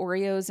combo of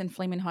Oreos and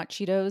Flamin' Hot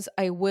Cheetos,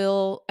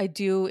 I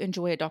do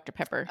enjoy a Dr.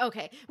 Pepper.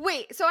 Okay.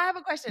 Wait, so I have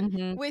a question.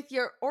 Mhm. With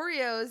your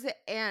Oreos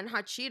and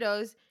hot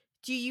Cheetos,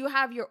 do you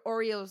have your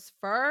Oreos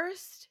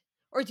first?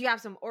 Or do you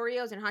have some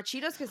Oreos and hot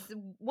Cheetos? Because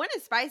one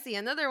is spicy,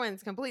 another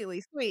one's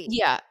completely sweet.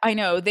 Yeah, I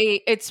know.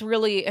 It's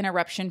really an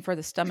eruption for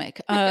the stomach.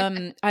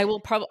 I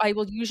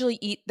will usually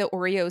eat the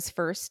Oreos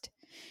first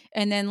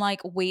and then like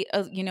wait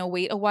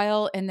a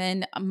while and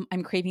then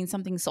I'm craving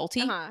something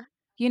salty, Uh-huh.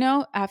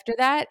 after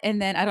that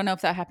and then I don't know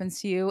if that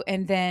happens to you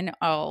and then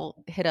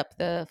I'll hit up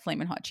the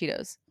Flamin' Hot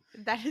Cheetos.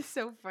 That is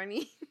so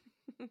funny.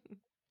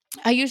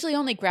 I usually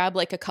only grab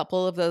like a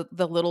couple of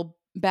the little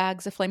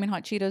bags of Flamin'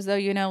 Hot Cheetos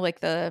though, like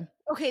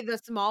Okay, the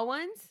small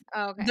ones?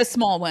 the Okay.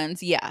 small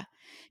ones, yeah.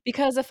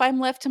 Because if I'm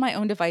left to my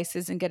own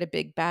devices and get a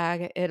big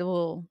bag, I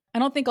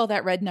don't think all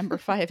that red number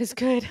 5 is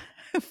good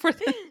for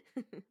the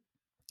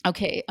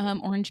Okay,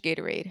 orange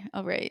Gatorade.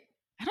 All right.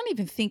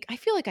 I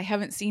feel like I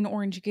haven't seen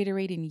orange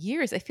Gatorade in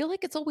years. I feel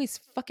like it's always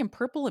fucking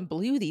purple and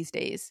blue these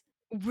days.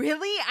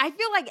 Really? I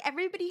feel like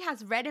everybody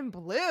has red and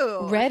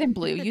blue. Red and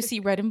blue. You see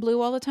red and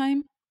blue all the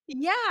time?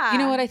 You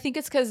know what? Yeah. I think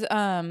it's because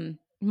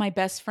my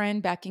best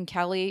friend back in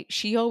Cali,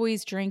 she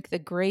always drank the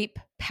grape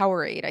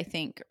Powerade, I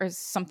think, or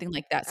something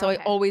like that. So I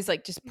Okay. always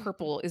like just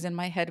purple is in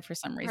my head for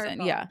some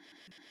reason. Purple. Yeah.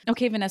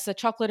 Okay, Vanessa,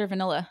 chocolate or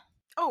vanilla?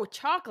 Oh,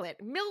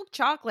 chocolate. Milk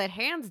chocolate,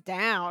 hands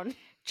down.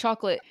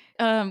 Chocolate.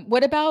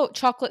 What about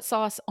chocolate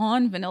sauce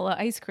on vanilla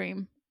ice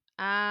cream?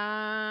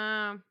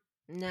 Um,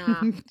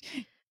 nah.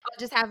 I'll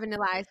just have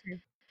vanilla ice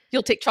cream.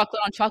 You'll take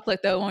chocolate on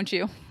chocolate though, won't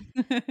you?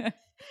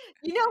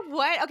 You know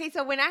what? Okay,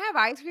 so when I have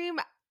ice cream,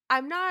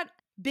 I'm not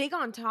big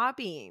on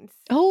toppings.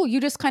 Oh, you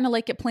just kinda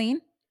like it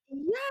plain?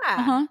 Yeah.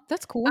 Uh-huh,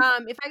 that's cool.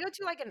 If I go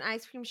to like an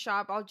ice cream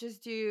shop, I'll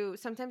just do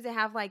sometimes they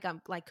have like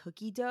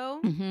cookie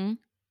dough Mhm.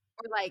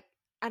 or like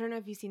I don't know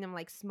if you've seen them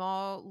like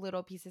small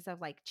little pieces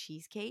of like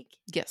cheesecake.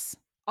 Yes.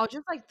 I'll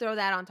just like throw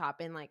that on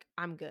top and like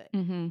I'm good.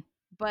 Mhm.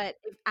 But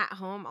if at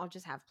home, I'll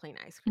just have plain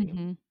ice cream.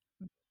 Mhm.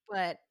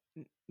 But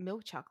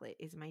milk chocolate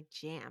is my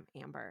jam,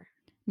 Amber.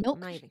 I'm Milk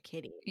not even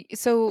kidding.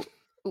 so,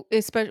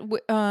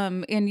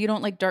 and you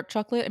don't like dark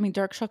chocolate? I mean,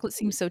 dark chocolate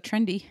seems so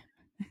trendy.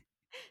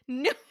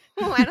 No,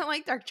 I don't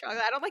like dark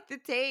chocolate. I don't like the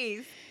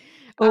taste.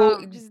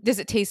 Oh, Just does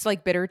it taste,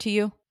 like, bitter to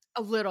you?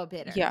 a little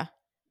bitter. Yeah.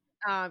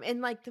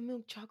 And like the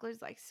milk chocolate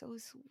is like so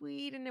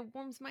sweet and it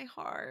warms my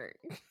heart,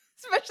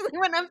 especially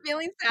when I'm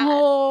feeling sad.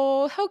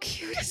 Oh, how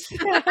cute is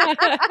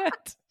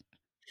that?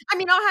 I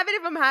mean, I'll have it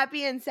if I'm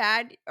happy and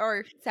sad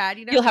or sad,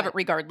 You'll have it but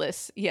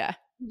regardless. Yeah.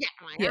 yeah,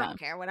 I'm like, I Yeah. don't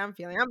care what I'm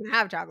feeling. I'm gonna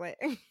have chocolate.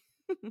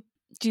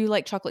 Do you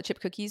like chocolate chip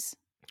cookies?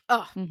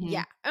 Oh,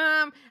 yeah. Mhm.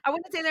 I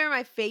wouldn't say they're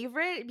my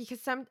favorite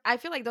because I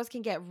feel like those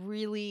can get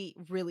really,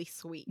 really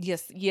sweet.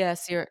 Yes,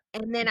 yes, you're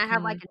And then I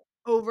have like mhm, an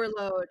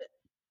overload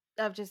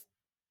of just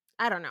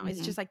I don't know, it's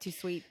mhm. just like too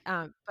sweet.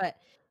 But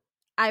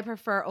I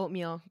prefer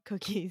oatmeal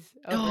cookies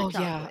over Oh,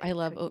 yeah, chocolate I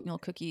love cookies. oatmeal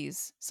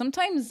cookies.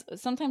 Sometimes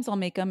I'll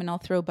make them and I'll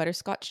throw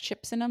butterscotch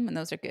chips in them, and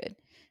those are good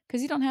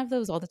because you don't have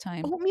those all the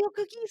time. Oatmeal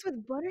cookies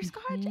with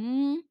butterscotch?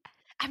 Mhm.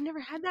 I've never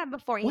had that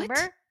before, What?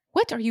 Amber.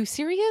 What? Are you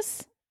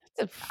serious?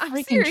 That's a I'm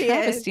freaking serious.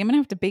 travesty. I'm gonna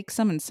have to bake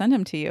some and send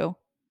them to you.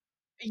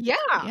 Yeah,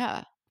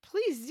 Yeah.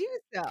 please do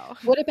so.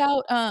 What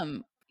about,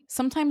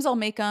 sometimes I'll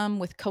make them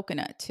with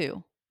coconut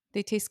too.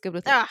 They taste good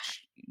with it. Ugh,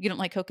 You don't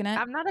like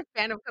coconut? I'm not a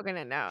fan of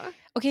coconut, no.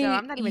 So Okay,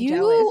 I'm not even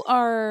jealous.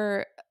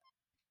 A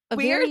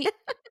Weird?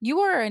 you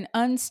are an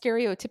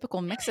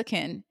unstereotypical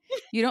Mexican.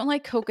 You don't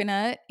like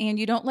coconut and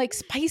you don't like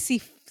spicy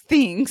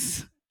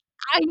things.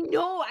 I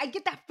know. I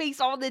get that face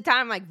all the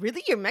time. Like,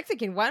 really? You're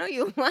Mexican. Why don't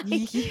you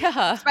like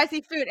Yeah.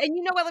 spicy food? And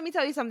you know what? Let me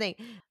tell you something.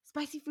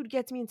 Spicy food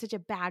gets me in such a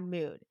bad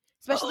mood.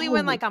 Especially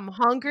when Oh. like I'm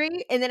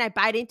hungry and then I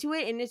bite into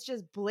it and it's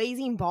just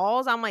blazing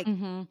balls. I'm like,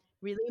 Mhm.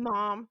 really,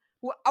 mom?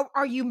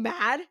 Are you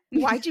mad?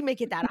 Why'd you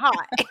make it that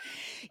hot?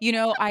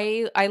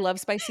 I love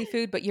spicy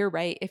food, but you're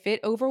right. If it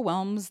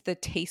overwhelms the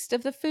taste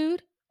of the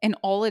food and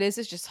all it is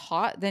just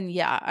hot, then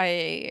yeah,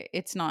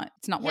 it's not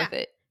Yeah. worth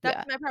it. That's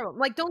Yeah. my problem.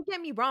 Like, don't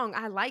get me wrong,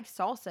 I like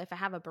salsa. If I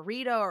have a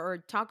burrito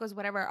or tacos,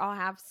 whatever, I'll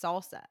have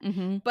salsa.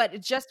 Mhm. But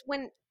it's just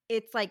when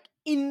it's, like,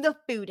 in the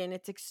food and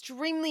it's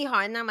extremely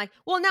hot, and I'm like,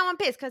 "Well, now I'm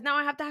pissed because now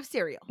I have to have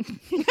cereal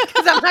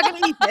because I'm not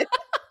gonna eat this."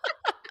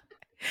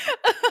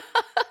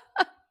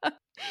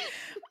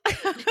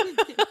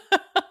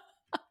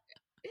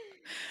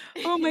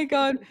 Oh my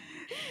god.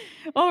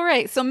 All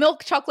right, so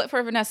milk chocolate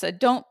for Vanessa.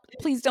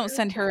 Please don't Milk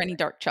send her any chocolate.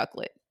 dark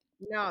chocolate.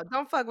 No,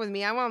 don't fuck with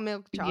me. I want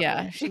milk Yeah,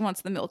 chocolate. she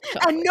wants the milk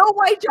And chocolate. no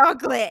white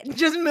chocolate,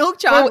 just milk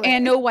Oh, and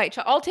chocolate. no white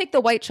chocolate. I'll take the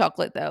white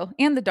chocolate though,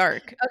 and the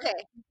dark. Okay.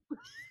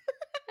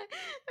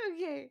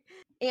 Okay.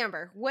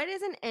 Amber, what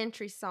is an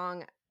entry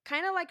song,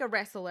 kind of like a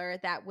wrestler,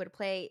 that would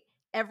play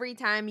every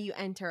time you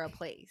enter a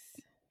place?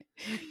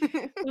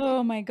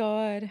 Oh my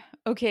god.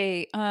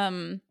 Okay,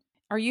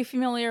 are you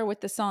familiar with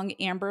the song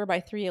Amber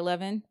by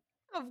 311?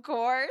 Of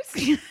course.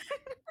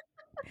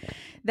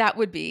 That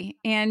would be.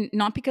 And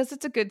not because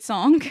it's a good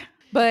song,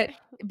 but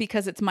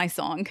because it's my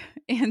song.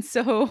 And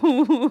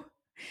so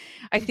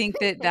I think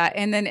that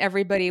and then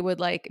everybody would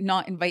like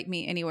not invite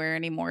me anywhere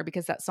anymore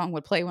because that song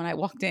would play when I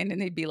walked in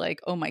and they'd be like,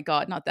 "Oh my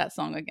god, not that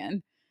song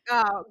again."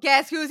 Oh,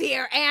 guess who's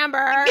here?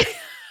 Amber.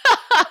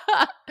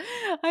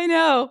 I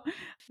know.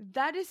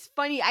 That is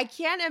funny. I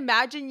can't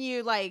imagine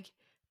you like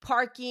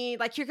parking,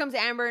 like here comes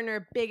Amber in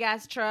her big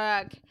ass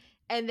truck,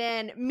 and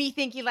then me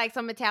thinking like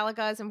some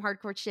Metallica, some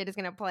hardcore shit is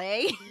gonna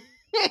play.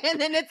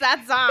 And then it's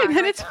that song. And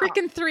then Like, it's oh,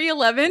 freaking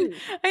 311. dude,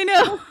 I I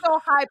know. was so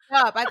hyped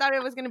up. I thought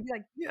it was gonna be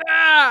like,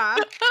 yeah,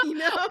 you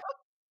know?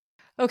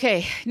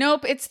 Okay,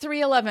 nope, it's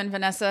 311,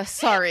 Vanessa.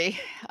 Sorry.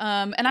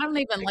 And I don't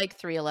even like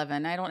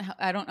 311.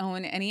 I don't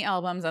own any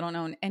albums. I don't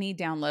own any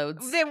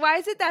downloads. Then why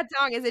is it that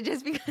song? Is it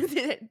just because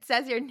it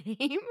says your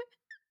name?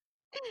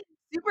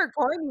 Super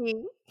corny.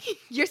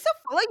 You're so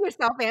full of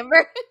yourself,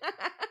 Amber.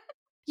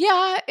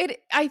 Yeah,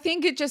 I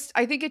think it just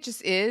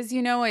is,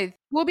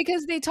 well,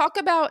 because they talk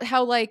about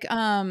how like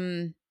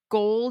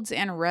golds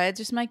and reds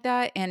or something like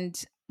that,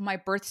 and my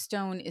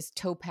birthstone is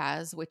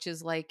topaz, which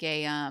is like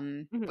it's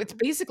Mhm.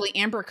 basically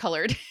amber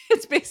colored.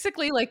 It's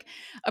basically like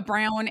a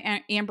brown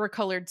amber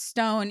colored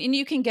stone, and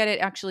you can get it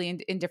actually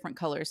in different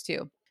colors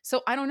too.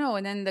 So I don't know.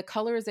 And then the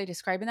colors they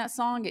describe in that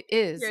song, it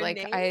is Your like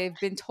name? I've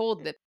been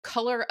told the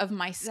color of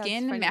my That's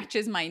skin funny.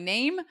 matches my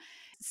name.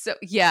 So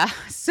yeah.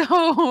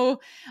 So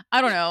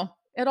I don't know.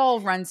 It all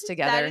runs That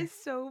together. is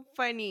so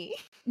funny.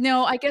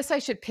 No, I guess I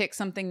should pick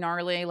something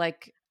gnarly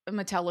like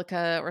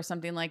Metallica or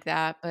something like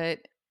that, but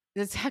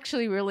it's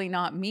actually really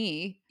not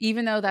me,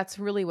 even though that's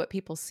really what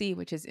people see,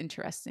 which is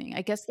interesting.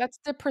 I guess that's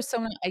the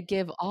persona I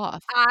give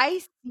off. I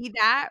see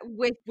that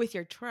with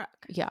your truck.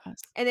 Yes.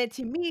 And then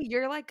to me,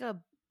 you're like a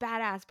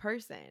badass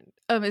person.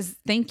 Is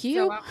thank So,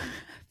 you.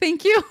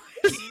 Thank you.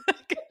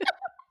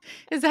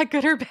 Is that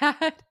good or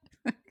bad?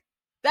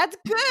 that's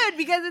good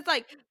because it's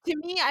like, to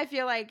me, I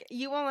feel like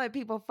you won't let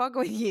people fuck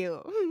with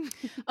you.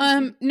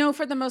 No,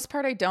 for the most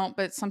part I don't,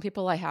 but some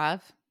people I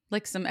have.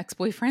 Like some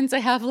ex-boyfriends I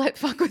have let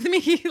fuck with me.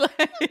 Like,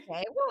 Okay,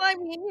 well, I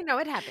mean,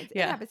 it happens. It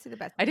yeah. happens to the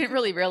best I of us. didn't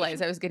really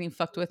realize I was getting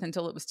fucked with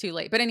until it was too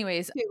late. But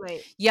anyways, Too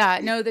late.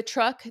 yeah, no, the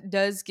truck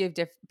does give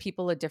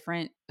people a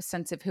different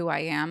sense of who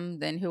I am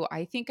than who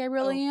I think I Oh,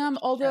 really for am.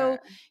 Although, sure.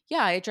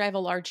 yeah, I drive a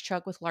large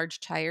truck with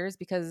large tires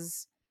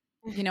because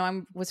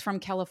I was from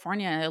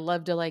California. I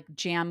love to like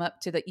jam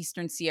up to the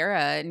Eastern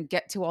Sierra and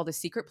get to all the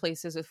secret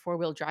places with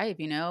four-wheel drive,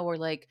 or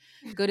like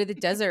go to the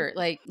desert.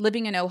 Like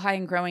living in Ojai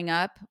and growing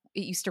up,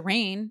 it used to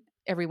rain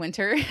every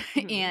winter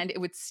Mhm. and it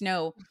would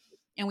snow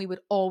and we would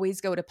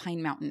always go to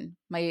Pine Mountain.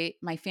 My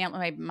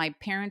family, my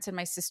parents and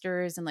my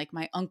sisters and like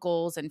my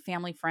uncles and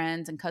family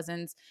friends and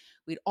cousins,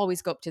 we'd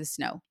always go up to the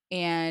snow.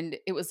 And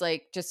it was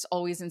like just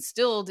always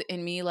instilled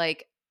in me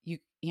like you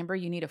Amber,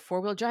 you need a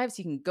four-wheel drive so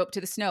you can go up to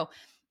the snow.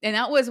 And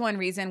that was one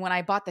reason when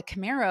I bought the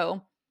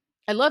Camaro,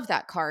 I love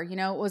that car. It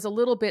was a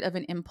little bit of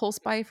an impulse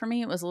buy for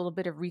me. It was a little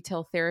bit of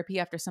retail therapy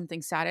after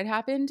something sad had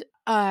happened.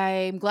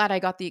 I'm glad I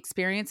got the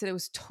experience. It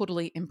was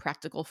totally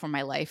impractical for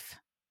my life,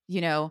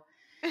 you know,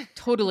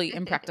 totally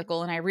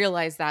impractical. And I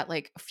realized that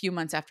like a few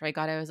months after I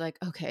got it, I was like,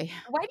 okay.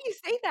 Why do you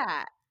say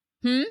that?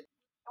 Hmm?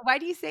 Why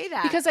do you say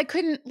that? Because I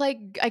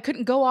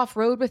couldn't go off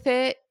road with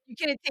it. You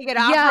couldn't take it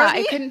Yeah, I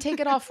off-roading? couldn't take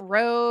it off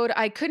road.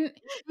 I couldn't.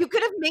 You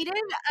could have made it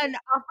an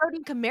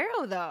off-roading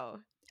Camaro, though.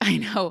 I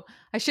know.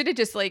 I should have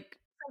just like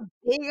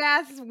Big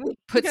ass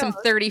put some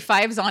windows.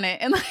 35s on it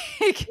and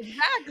like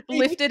Exactly.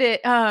 lifted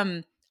it.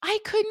 I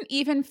couldn't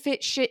even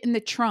fit shit in the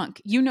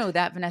trunk. You know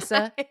that,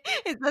 Vanessa.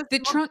 It's a The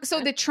small trunk,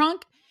 so the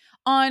trunk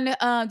on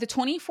the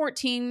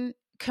 2014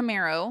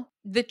 Camaro,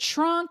 the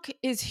trunk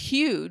is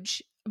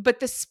huge, but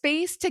the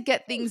space to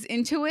get things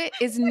into it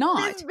is this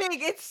not.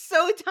 big, it's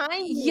so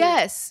tiny.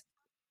 Yes.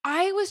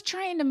 I was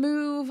trying to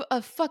move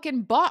a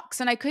fucking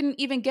box and I couldn't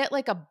even get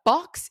like a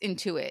box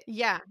into it.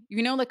 Yeah.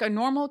 Like a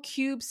normal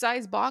cube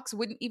size box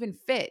wouldn't even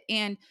fit.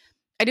 And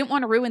I didn't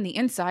want to ruin the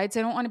inside.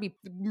 So I don't want to be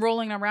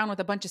rolling around with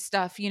a bunch of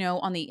stuff,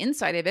 on the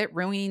inside of it,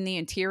 ruining the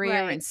interior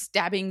Right. and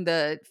stabbing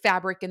the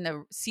fabric in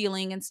the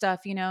ceiling and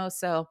stuff.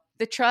 So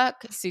the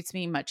truck suits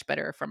me much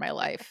better for my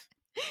life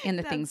and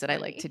the That's things that I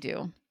like to funny.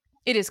 do.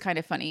 It is kind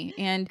of funny,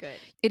 and Good.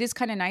 it is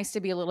kinda nice to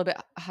be a little bit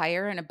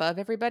higher and above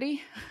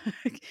everybody.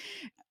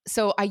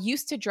 So, I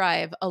used to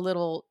drive a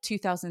little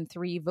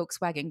 2003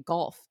 Volkswagen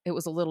Golf. It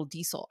was a little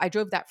diesel. I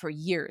drove that for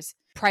years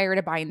prior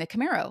to buying the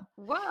Camaro,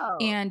 Whoa.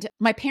 and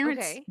my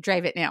parents Okay.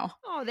 drive it now.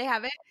 Oh, they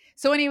have it?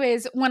 So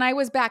anyways, when I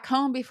was back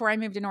home before I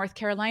moved to North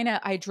Carolina,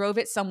 I drove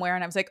it somewhere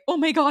and I was like, "Oh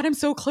my god, I'm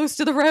so close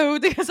to the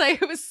road," because it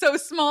was so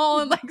small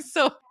and, like,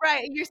 so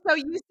Right, you're so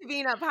used to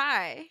being up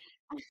high.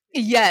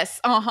 Yes,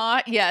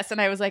 uh-huh, yes,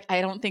 and I was like,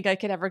 "I don't think I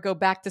could ever go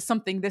back to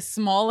something this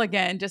small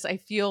again." Just I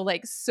feel,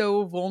 like,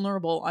 so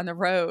vulnerable on the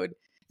road.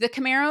 The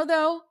Camaro,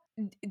 though,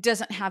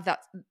 doesn't have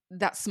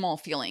that small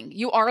feeling.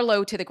 You are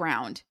low to the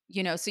ground,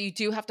 so you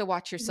do have to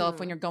watch yourself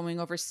when Mhm. you're going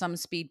over some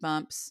speed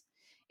bumps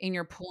and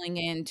you're pulling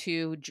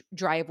into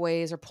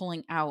driveways or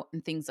pulling out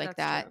and things like That's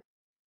that, true.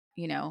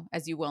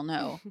 as you well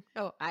know.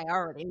 Oh, I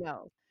already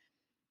know.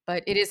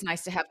 But it is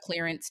nice to have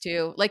clearance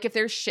too. Like, if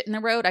there's shit in the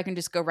road, I can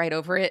just go right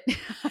over it.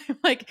 I'm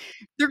like,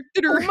 "Dur,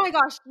 dur, Oh dur." my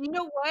gosh, you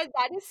know what?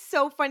 That is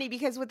so funny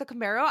because with the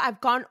Camaro,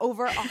 I've gone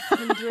over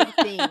 100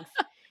 things,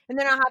 and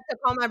then I'll have to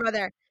call my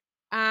brother.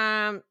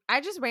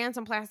 I just ran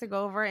some plastic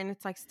over and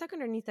it's, like, stuck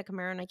underneath the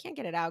Camaro and I can't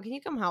get it out. Can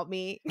you come help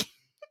me?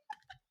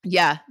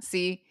 Yeah,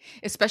 see,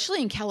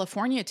 especially in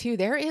California too,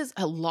 there is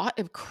a lot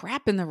of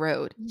crap in the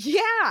road.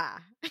 Yeah,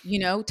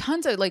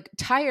 Tons of, like,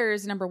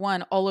 tires, number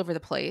 1, all over the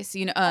place,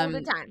 all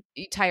the time.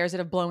 tires that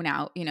have blown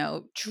out,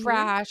 Mhm.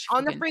 trash,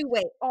 On the freaking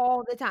freeway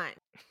all the time.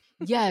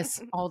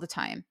 yes, all the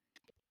time.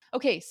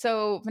 Okay,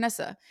 so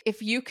Vanessa,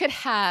 if you could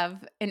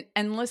have an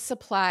endless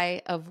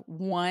supply of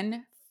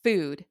one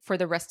food for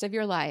the rest of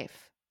your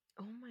life,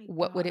 Oh my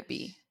what would it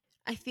be? gosh.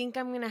 I think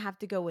I'm gonna have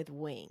to go with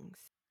wings.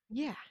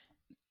 Yeah.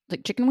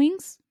 Like chicken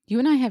wings? You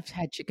and I have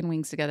had chicken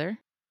wings together.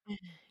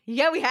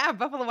 Yeah, we have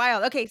Buffalo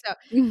Wild. Okay, so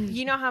Mm.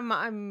 you know how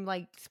I'm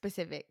like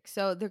specific.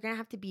 So they're gonna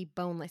have to be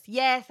boneless.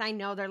 Yes, I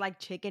know they're like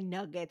chicken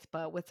nuggets,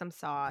 but with some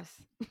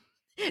sauce.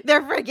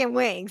 They're freaking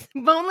wings.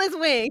 Boneless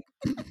wings.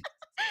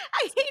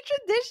 I hate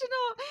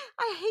traditional.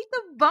 I hate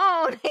the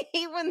bone. I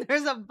hate when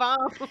there's a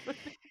bone.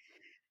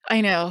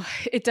 I know.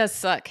 It does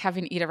suck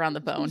having to eat around the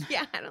bone.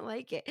 Yeah, I don't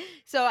like it.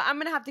 So I'm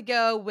gonna have to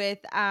go with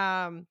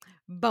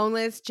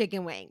boneless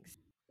chicken wings.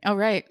 All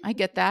right, I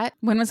get that.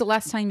 When was the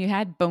last time you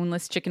had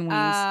boneless chicken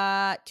wings?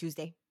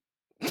 Tuesday.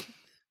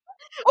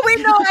 Oh wait,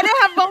 no, I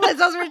didn't have boneless.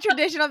 Those were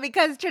traditional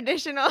because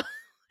traditional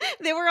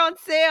they were on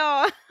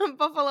sale on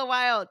Buffalo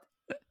Wild.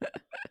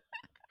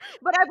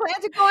 But I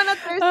plan to go on a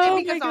Thursday Oh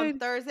my because on god.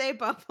 Thursday,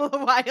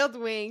 Buffalo Wild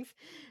Wings,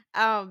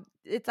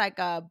 it's like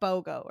a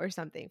BOGO or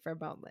something for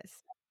boneless.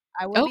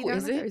 I will be Oh, there on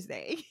is a it?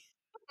 Thursday.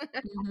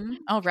 Mhm.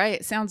 All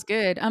right, sounds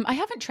good. I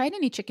haven't tried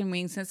any chicken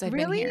wings since I've been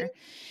Really? here.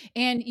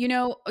 And,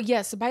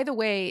 yes, by the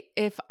way,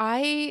 if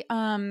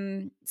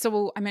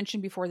so I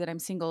mentioned before that I'm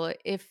single.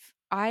 If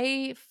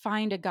I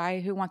find a guy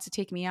who wants to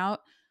take me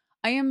out,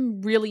 I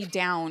am really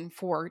down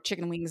for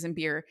chicken wings and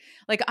beer.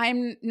 Like,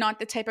 I'm not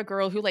the type of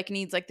girl who, like,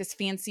 needs, like, this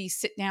fancy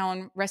sit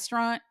down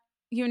restaurant.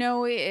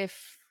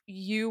 If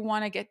you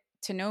want to get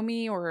to know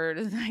me, or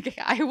like,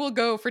 I will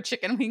go for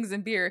chicken wings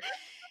and beer.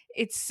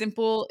 It's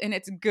simple and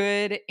it's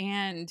good,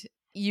 and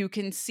you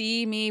can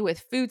see me with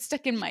food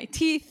stuck in my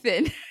teeth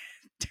and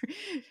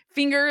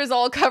fingers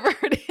all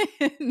covered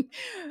in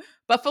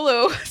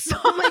buffalo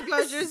Oh my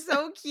gosh, you're sauce.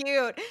 so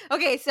cute.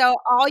 Okay, so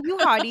all you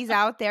hotties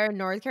out there in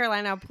North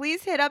Carolina,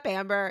 please hit up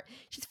Amber.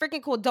 She's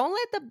freaking cool. Don't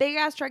let the big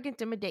ass truck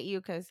intimidate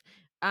you because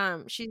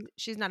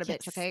she's not a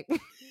bitch, Yes. okay?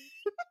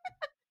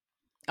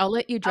 I'll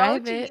let you Oh,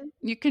 drive it. geez.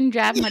 You can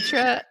drive my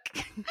truck.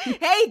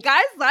 Hey,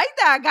 guys like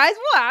that. Guys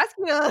will ask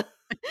you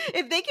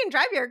if they can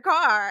drive your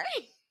car.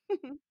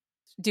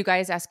 Do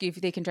guys ask you if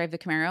they can drive the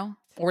Camaro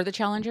or the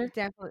Challenger?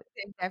 They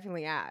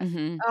definitely ask.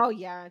 Mhm. Oh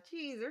yeah,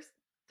 geez, there's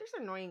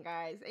annoying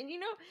guys, and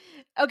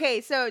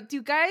okay. So,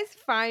 do guys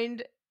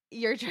find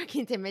your truck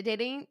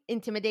intimidating?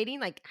 Intimidating?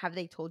 Like, have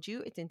they told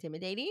you it's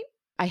intimidating?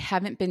 I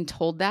haven't been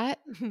told that,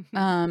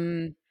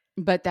 um,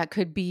 but that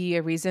could be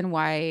a reason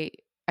why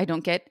I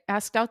don't get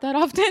asked out that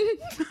often.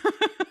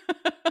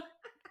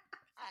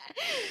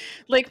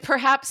 Like,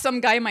 perhaps some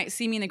guy might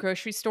see me in the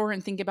grocery store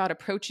and think about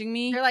approaching They're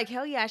me, like,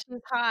 hell yeah,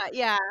 she's hot.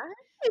 Yeah,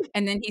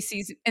 and then he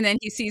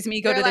sees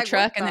me go they're to the like, what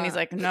truck, and then he's the?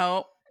 like,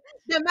 "No."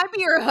 That might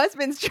be your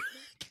husband's truck.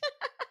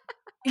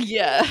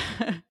 Yeah.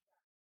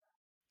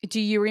 Do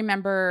you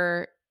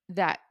remember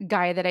that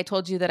guy that I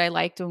told you that I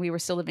liked when we were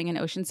still living in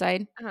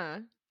Oceanside? Uh-huh.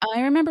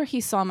 I remember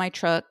he saw my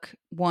truck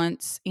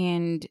once,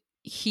 and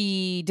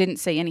he didn't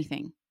say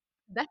anything.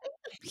 That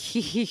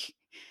He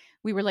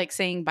we were, like,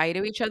 saying bye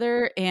to each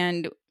other,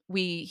 and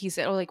he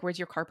said, "Oh, like, where's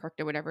your car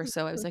parked or whatever?"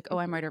 So I was like, "Oh,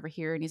 I'm right over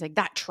here." And he's like,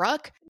 "That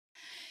truck?"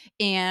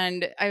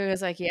 And I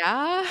was like,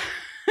 "Yeah."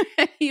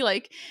 He,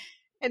 like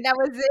and that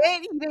was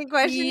it. You didn't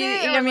question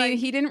it. It I was mean, like,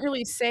 he didn't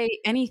really say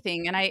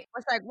anything, and it's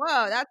like,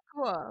 whoa, that's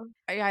cool.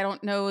 I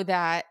don't know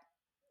that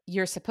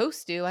you're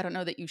supposed to. I don't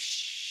know that you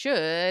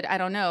should. I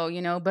don't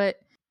know, but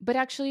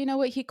actually, you know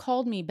what? He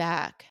called me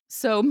back.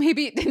 So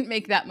maybe it didn't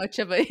make that much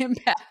of an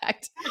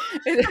impact.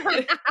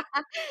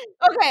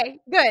 Okay,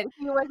 good.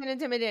 He wasn't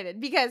intimidated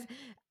because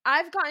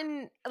I've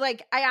gotten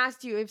like I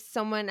asked you if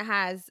someone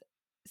has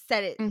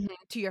said it Mhm.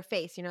 to your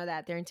face,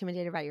 that they're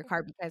intimidated by your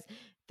car because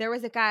there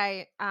was a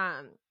guy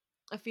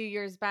a few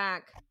years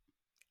back.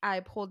 I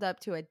pulled up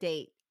to a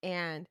date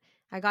and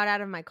I got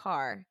out of my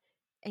car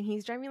and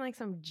he's driving like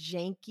some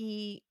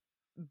janky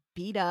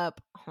beat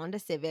up Honda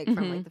Civic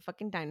from like Mhm. the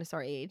fucking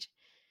dinosaur age.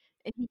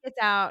 And he gets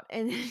out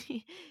and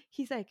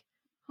he's like,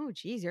 "Oh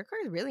geez, your car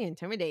is really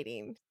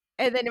intimidating."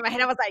 And then in my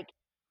head I was like,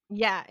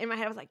 yeah, in my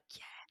head I was like,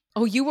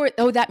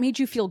 Oh, that made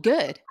you feel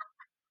good.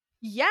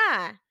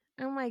 yeah.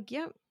 I'm like,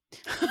 "Yep.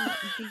 You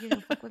think you're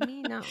gonna fuck with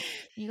me? No.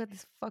 You got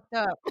this fucked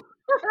up.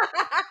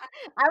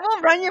 I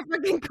will run your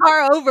fucking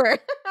car over."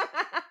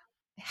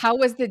 How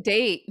was the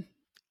date?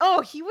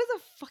 Oh, he was a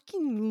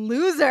fucking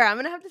loser. I'm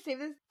gonna have to save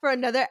this for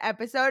another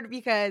episode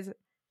because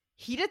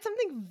he did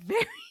something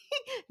very,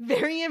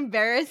 very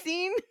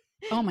embarrassing,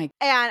 Oh my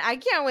and I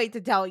can't wait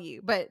to tell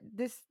you. But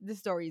this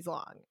story's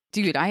long.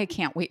 dude, I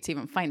can't wait to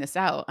even find this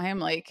out. I am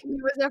like, He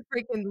was a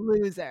freaking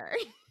loser.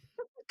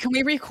 can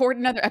we record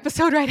another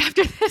episode right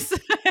after this?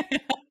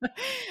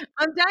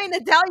 I'm dying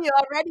to tell you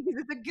already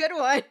because it's a good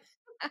one.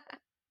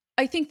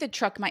 I think the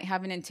truck might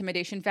have an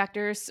intimidation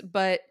factors,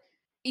 but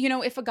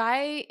if a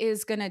guy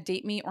is gonna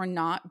date me or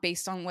not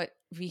based on what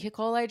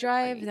vehicle I That's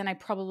drive, funny. then I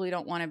probably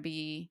don't want to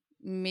be.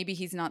 Maybe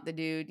he's not the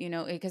dude,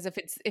 because if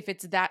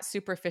it's that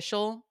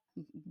superficial,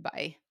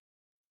 bye.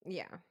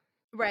 Yeah.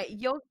 Right.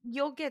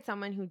 You'll get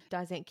someone who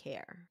doesn't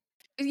care.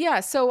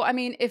 Yeah, so I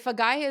mean, if a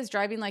guy is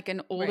driving like an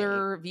Right.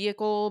 older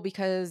vehicle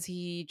because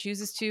he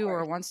chooses Of to or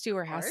course. wants to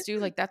or Of has course. to,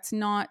 like that's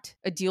not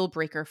a deal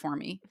breaker for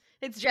me.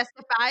 It's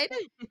justified.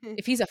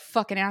 If he's a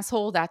fucking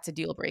asshole, that's a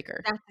deal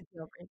breaker. That's a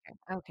deal breaker.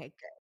 Okay,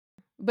 good.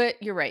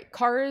 But you're right.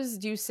 Cars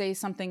do say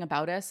something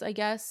about us, I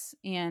guess.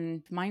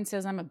 And if mine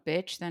says I'm a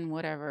bitch, then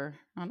whatever.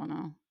 I don't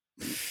know.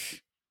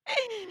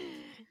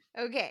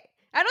 Okay.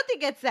 I don't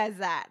think it says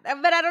that,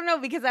 but I don't know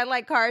because I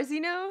like cars.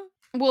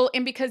 Well,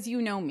 and because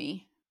you know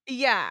me.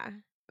 Yeah.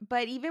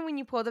 But even when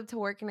you pulled up to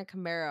work in a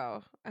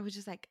Camaro, I was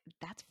just like,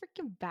 that's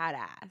freaking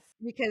badass.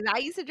 Because I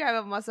used to drive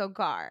a muscle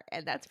car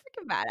and that's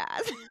freaking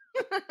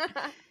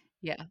badass.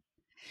 Yeah.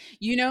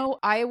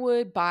 I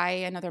would buy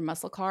another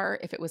muscle car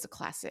if it was a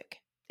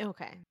classic.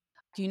 Okay.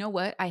 Do you know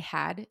what I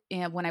had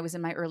when I was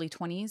in my early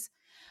 20s?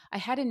 I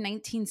had a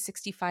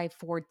 1965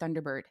 Ford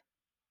Thunderbird.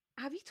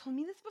 Have you told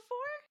me this before?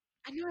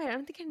 I know. I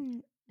don't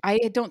think I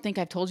don't think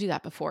I've told you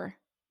that before.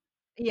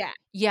 Yeah.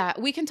 Yeah,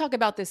 we can talk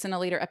about this in a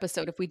later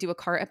episode if we do a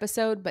car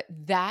episode, but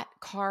that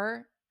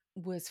car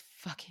was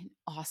fucking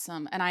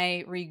awesome, and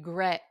I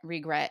regret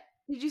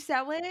Did you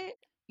sell it?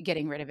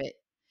 getting rid of it.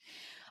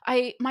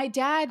 My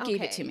dad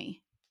gave it to Okay.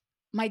 me.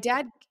 My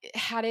dad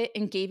had it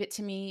and gave it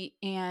to me,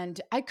 and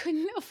I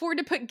couldn't afford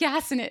to put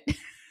gas in it.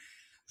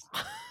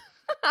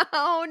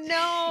 Oh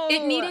It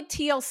no. needed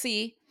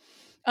TLC.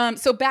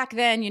 So back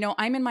then,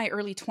 I'm in my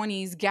early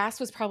 20s. Gas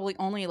was probably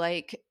only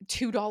like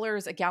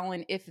 $2 a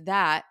gallon, if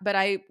that. But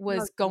I Oh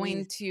was geez.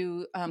 going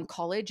to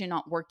college and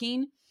not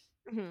working.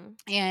 Mhm.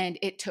 And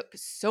it took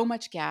so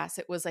much gas.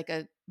 It was like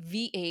a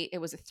V8, it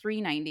was a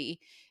 390.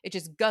 It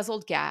just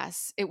guzzled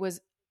gas. It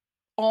was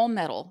all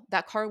metal.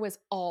 That car was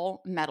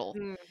all metal.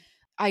 Mm.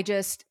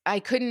 I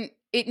couldn't,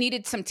 it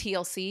needed some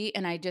TLC.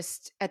 And I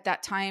just, at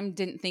that time,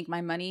 didn't think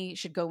my money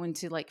should go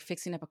into like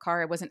fixing up a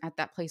car. I wasn't at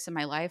that place in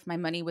my life. My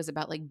money was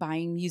about like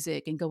buying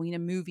music and going to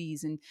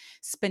movies and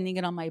spending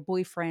it on my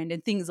boyfriend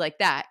and things like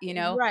that.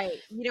 Right.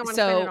 You don't wanna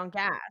spend it So, on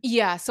gas.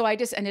 yeah. So I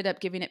just ended up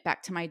giving it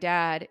back to my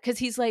dad because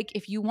he's like,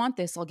 if you want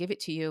this, I'll give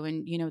it to you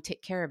and,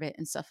 take care of it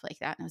and stuff like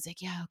that. And I was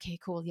like, yeah, okay,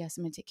 cool. Yes,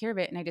 I'm going to take care of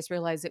it. And I just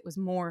realized it was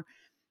more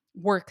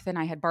work than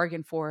I had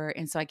bargained for.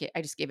 And so I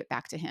just gave it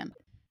back to him.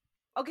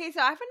 Okay,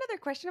 so I have another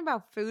question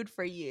about food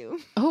for you.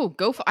 Oh,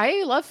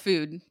 I love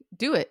food.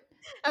 Do it.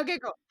 Okay,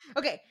 cool.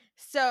 Okay,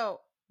 so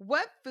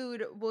what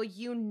food will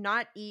you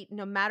not eat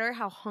no matter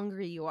how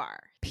hungry you are?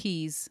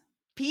 Peas.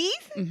 Peas?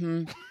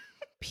 Hmm.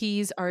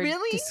 Peas are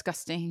Really?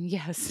 disgusting.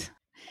 Yes.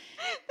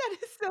 That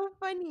is so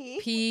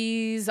funny.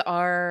 Peas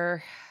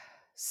are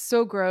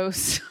so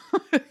gross.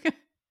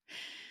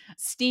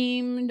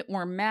 Steamed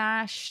or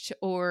mashed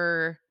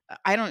or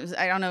I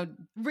don't know.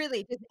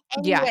 Really, just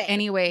Yeah, anyway,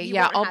 anyway, you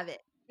yeah, won't have it.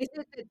 Is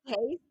it the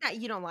taste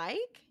that you don't like?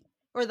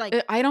 Or like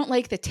I don't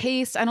like the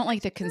taste. I don't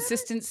like the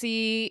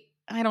consistency.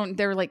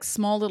 They're like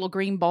small little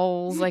green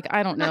balls. Like,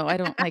 I don't know. I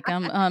don't like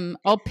them.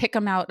 I'll pick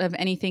them out of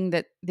anything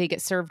that they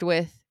get served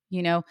with.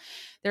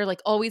 They're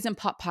like always in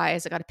pot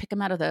pies. I got to pick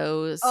them out of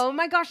those. Oh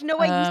my gosh, no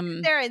way, you sit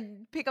Um, there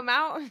and pick them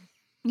out?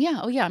 yeah.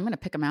 Oh yeah. I'm going to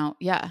pick them out.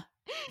 Yeah,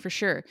 for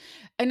sure.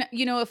 And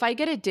if I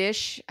get a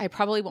dish, I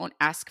probably won't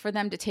ask for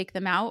them to take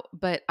them out,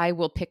 but I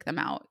will pick them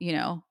out.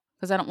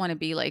 Because I don't want to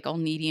be like all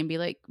needy and be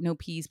like, no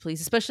peas, please.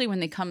 Especially when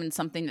they come in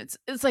something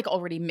it's like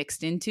already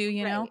mixed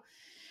into. Right.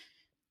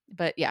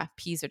 But yeah,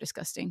 peas are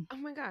disgusting. Oh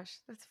my gosh,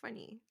 that's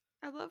funny.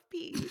 I love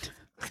peas.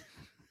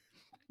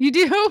 You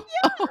do?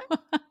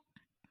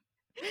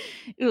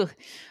 Ugh.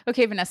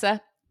 Okay,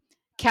 Vanessa.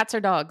 Cats or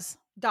dogs?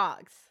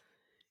 Dogs.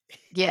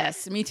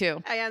 Yes, me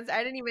too. I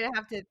didn't even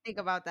have to think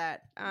about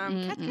that. Cats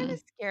kind Mm-mm.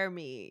 of scare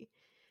me.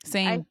 I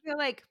Same. feel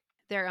like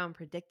they're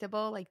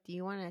unpredictable. Like, do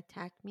you want to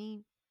attack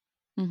me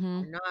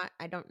or Mhm. not?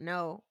 I don't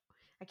know.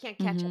 I can't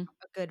catch Mhm.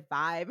 a good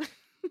vibe.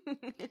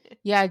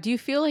 Yeah, do you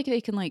feel like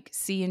they can, like,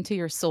 see into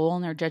your soul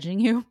and they're judging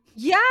you?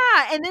 Yeah,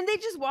 and then they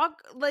just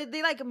walk like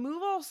they like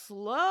move all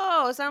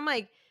slow. So I'm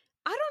like,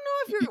 I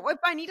don't know if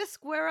I need to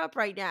square up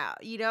right now,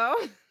 you know?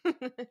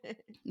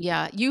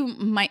 Yeah, you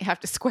might have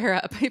to square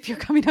up if you're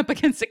coming up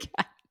against a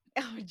cat.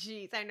 Oh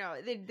jeez, I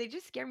know. They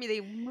just scare me.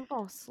 They move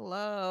all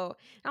slow.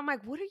 And I'm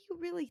like, what are you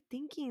really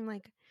thinking?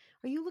 Like,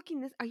 are you looking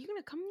this are you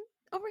gonna come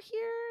over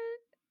here?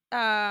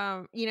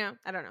 I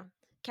don't know.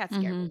 Cats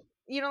scare me. Mhm.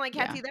 You don't like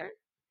cats Yeah. either?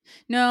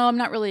 No, I'm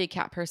not really a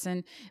cat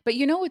person, but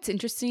you know what's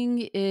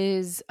interesting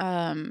is,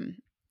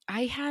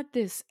 I had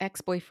this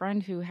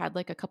ex-boyfriend who had,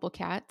 like, a couple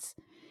cats,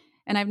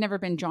 and I've never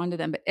been drawn to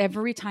them, but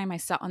every time I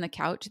sat on the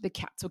couch, the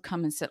cats would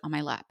come and sit on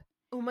my lap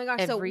Oh my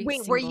gosh. So every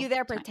wait, were you single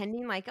there time.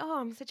 pretending like, oh,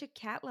 I'm such a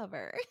cat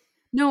lover?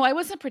 No, I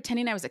wasn't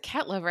pretending I was a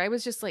cat lover. I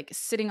was just, like,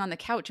 sitting on the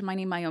couch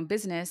minding my own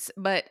business,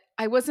 but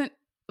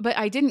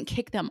I didn't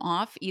kick them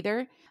off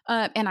either,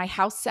 and I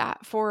house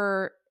sat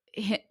for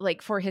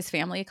for his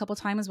family a couple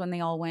times when they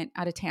all went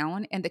out of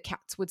town, and the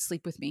cats would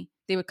sleep with me.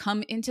 They would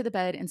come into the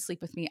bed and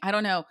sleep with me. I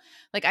don't know.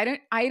 Like,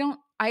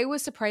 I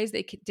was surprised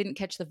they didn't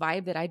catch the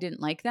vibe that I didn't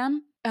like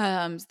them.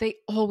 They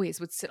always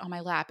would sit on my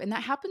lap, and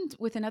that happened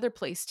with another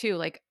place too.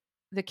 Like,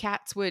 the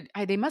cats would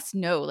they must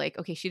know, like,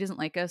 "Okay, she doesn't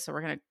like us, so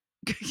we're gonna."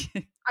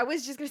 I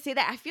was just gonna say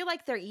that. I feel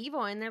like they're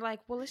evil and they're like,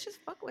 well, let's just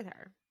fuck with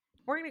her.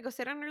 We're gonna go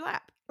sit on her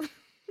lap.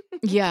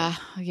 Yeah,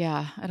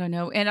 yeah, I don't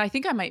know, and I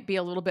think I might be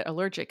a little bit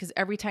allergic because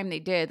every time they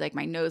did, like,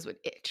 my nose would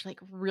itch, like,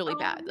 really Oh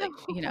bad, like,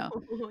 no,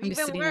 I'm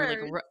just even sitting there,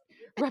 like, worse.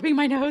 rubbing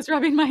my nose,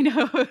 rubbing my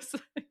nose.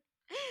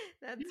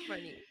 That's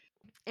funny.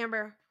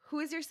 Amber, who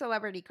is your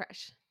celebrity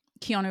crush?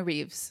 Keanu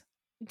Reeves.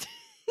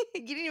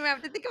 You didn't even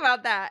have to think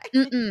about that.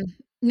 Mm-mm.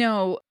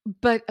 No,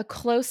 but a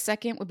close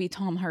second would be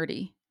Tom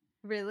Hardy.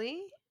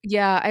 Really?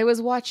 Yeah, I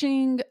was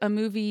watching a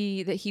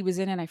movie that he was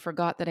in, and I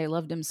forgot that I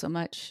loved him so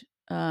much,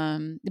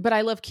 but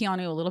I love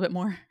Keanu a little bit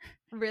more.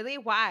 Really?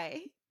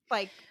 Why?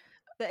 Like,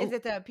 is Oh,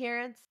 it the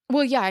appearance?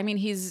 well, yeah, I mean,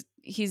 he's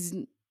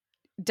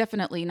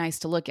definitely nice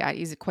to look at,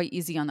 he's quite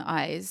easy on the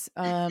eyes,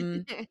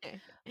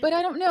 but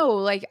I don't know,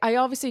 like, I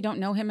obviously don't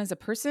know him as a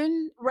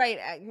person. Right.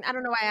 I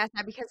don't know why I asked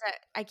that because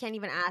I can't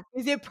even ask.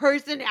 Is it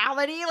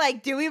personality?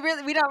 Like, do we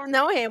really? We don't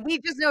know him. We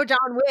just know John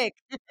Wick.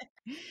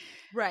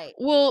 Right.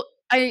 Well,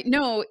 I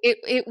know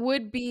it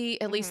would be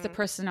at least the Hmm.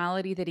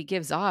 personality that he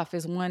gives off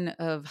is one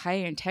of high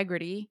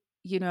integrity,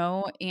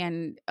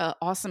 and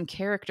awesome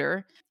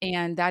character,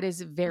 and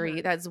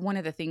Uh-huh. that's one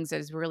of the things that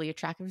is really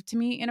attractive to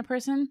me in a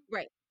person,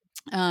 Right.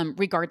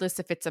 regardless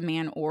if it's a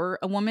man or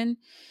a woman.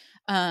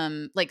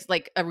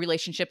 Like a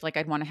relationship like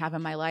I'd want to have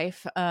in my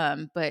life.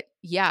 But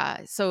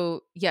yeah,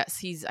 so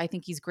yes, I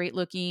think he's great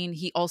looking.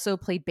 He also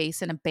played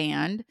bass in a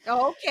band.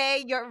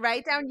 Okay, you're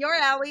right down your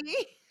alley.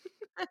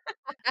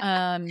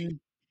 Um,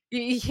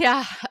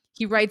 yeah,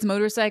 he rides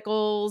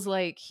motorcycles,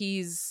 like,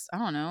 I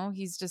don't know,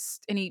 he's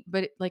just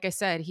but like I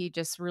said, he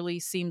just really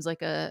seems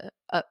like a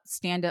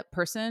stand-up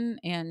person,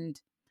 and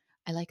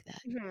I like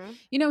that. Mhm.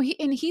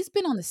 He's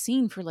been on the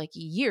scene for, like,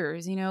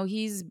 years,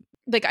 he's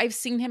like, I've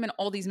seen him in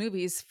all these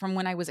movies from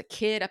when I was a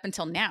kid up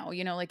until now,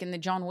 like, in the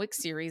John Wick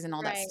series and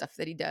all that Right. stuff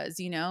that he does,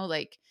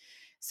 like,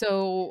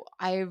 so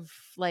I've,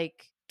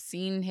 like,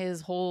 seen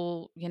his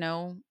whole,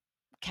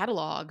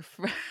 catalog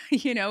for,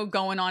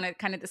 going on at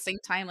kind of the same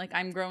time, like,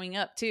 I'm growing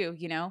up too.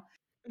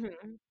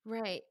 Mhm.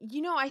 Right.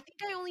 I think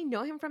I only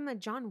know him from the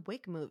John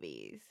Wick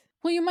movies.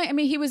 Well, I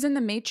mean, he was in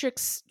the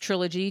Matrix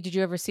trilogy. Did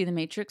you ever see the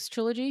Matrix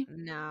trilogy?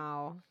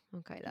 No.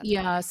 Okay, that's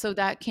Yeah, why. so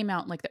that came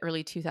out in, like, the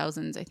early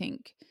 2000s, I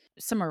think.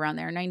 Somewhere around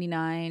there,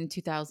 99,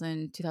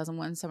 2000,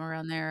 2001, somewhere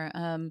around there.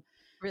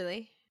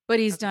 Really? But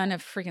he's Okay. done a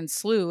freaking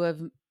slew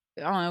of,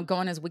 I don't know, go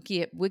on his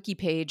wiki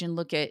page and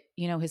look at,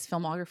 his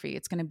filmography.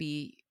 It's gonna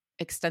be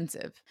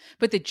extensive.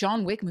 But the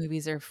John Wick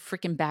movies are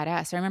freaking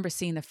badass. I remember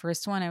seeing the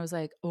first one, I was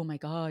like, "Oh my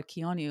god,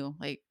 Keanu,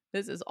 like,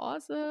 this is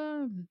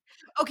awesome."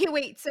 Okay,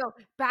 wait. So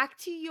back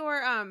to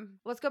your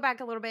let's go back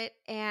a little bit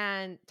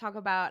and talk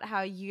about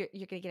how you're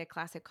gonna get a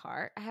classic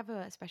car. I have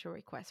a special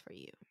request for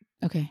you.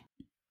 Okay.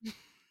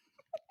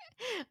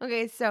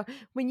 Okay, so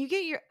when you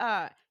get your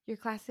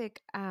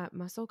classic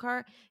muscle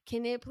car,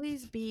 can it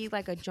please be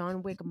like a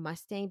John Wick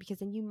Mustang? Because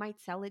then you might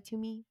sell it to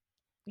me,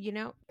 you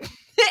know?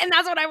 And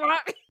that's what I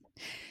want.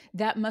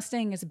 That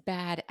Mustang is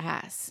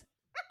badass.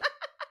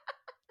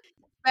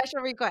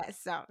 Special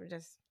request. So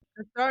just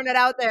throwing it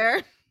out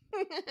there.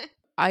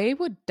 I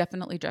would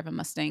definitely drive a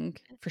Mustang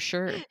for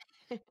sure.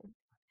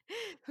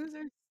 Those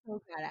are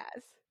so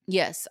badass.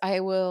 Yes,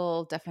 I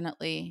will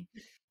definitely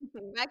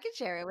I could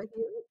share it with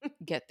you.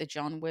 get the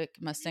John Wick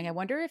Mustang. I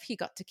wonder if he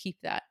got to keep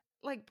that.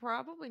 Like,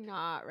 probably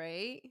not,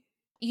 right?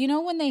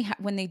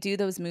 When they do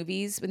those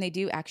movies, when they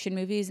do action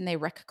movies and they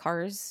wreck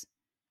cars,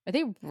 are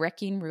they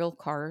wrecking real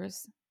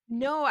cars?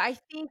 No, I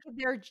think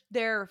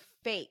they're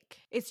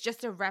fake. It's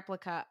just a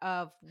replica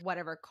of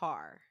whatever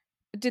car.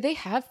 Do they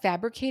have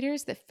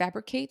fabricators that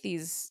fabricate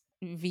these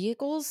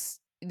vehicles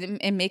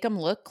and make them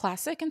look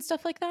classic and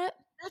stuff like that?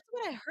 That's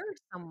what I heard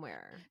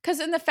somewhere. Because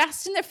in the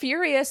Fast and the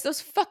Furious,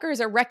 those fuckers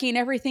are wrecking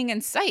everything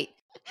in sight.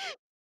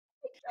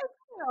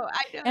 No,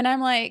 I know. And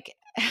I'm like,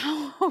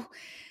 how?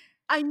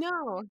 I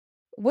know.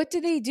 What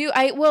do they do?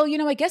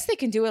 I guess they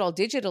can do it all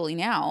digitally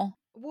now.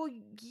 Well,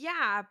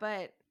 yeah,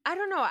 but I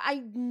don't know.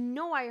 I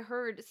know I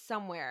heard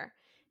somewhere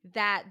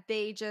that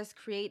they just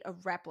create a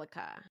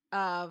replica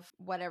of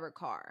whatever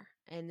car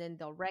and then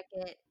they'll wreck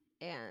it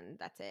and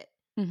that's it.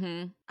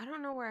 Hmm. I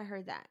don't know where I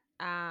heard that.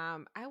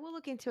 I will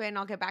look into it and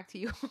I'll get back to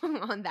you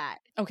on that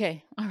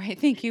Okay. All right.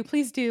 Thank you.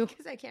 Please do.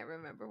 because I can't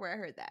remember where I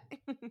heard that.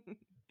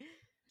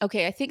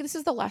 Okay. I think this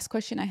is the last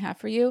question I have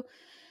for you.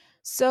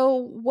 So,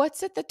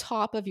 what's at the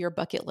top of your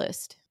bucket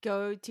list?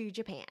 Go to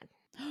Japan.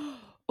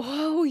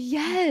 Oh,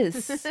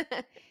 yes.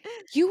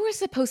 You were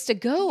supposed to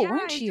go, Yeah,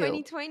 weren't in you?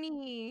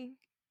 2020.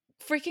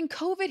 Freaking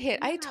COVID hit.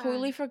 I Yeah.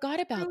 totally forgot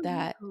Screw about you,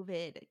 that.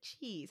 COVID.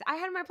 Jeez. I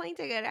had my plane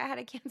ticket. I had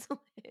to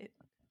cancel it.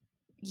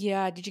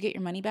 Yeah. Did you get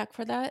your money back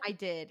for that? I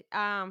did.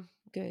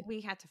 Good.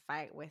 We had to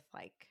fight with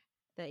like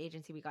the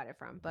agency we got it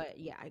from, but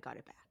yeah, I got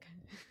it back.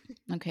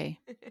 Okay.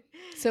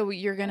 So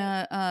you're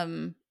gonna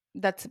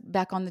that's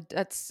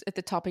that's at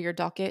the top of your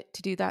docket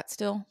to do that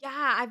still?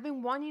 Yeah, I've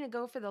been wanting to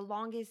go for the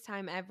longest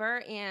time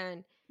ever,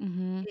 and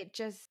Mhm. it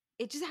just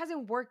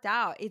hasn't worked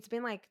out. It's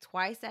been like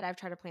twice that I've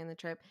tried to plan the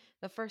trip.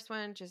 The first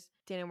one just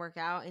didn't work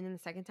out, and then the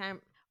second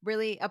time,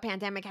 really, a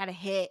pandemic had a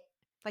hit.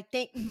 Like,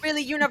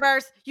 really,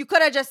 universe, you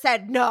could have just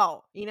said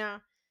no.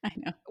 I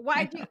know.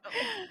 Why I do know.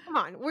 you come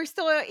on, we're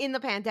still in the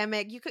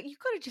pandemic. You could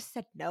have just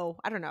said no.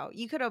 I don't know.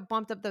 You could have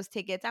bumped up those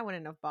tickets. I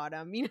wouldn't have bought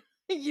them.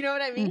 You know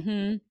what I mean?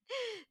 Mhm.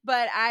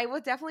 But I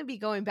will definitely be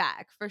going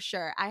back for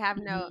sure. I have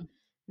Mhm.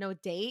 no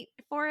date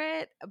for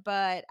it,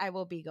 but I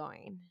will be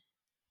going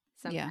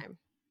Yeah. sometime.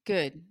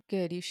 Good.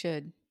 Good. You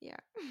should. Yeah.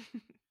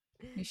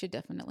 You should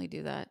definitely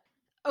do that.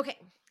 Okay.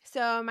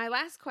 So my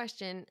last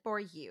question for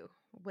you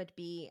would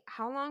be,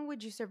 how long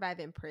would you survive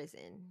in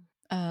prison?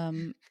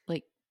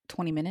 Like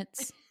 20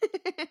 minutes.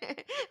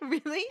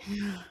 Really?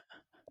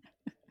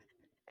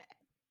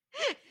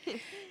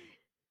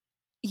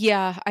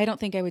 Yeah, I don't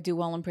think I would do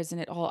well in prison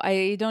at all.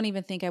 I don't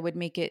even think I would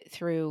make it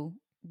through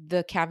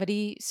the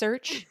cavity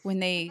search when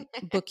they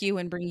book you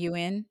and bring you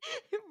in.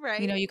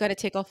 Right? You gotta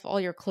take off all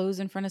your clothes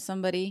in front of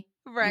somebody.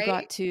 Right?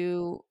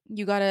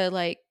 You gotta,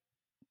 like,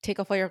 take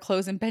off all your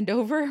clothes and bend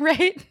over,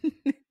 right?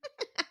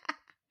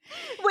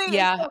 Wait,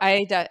 Yeah, so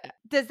I d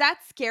does that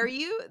scare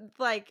you?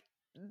 Like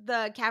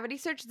the cavity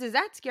search, does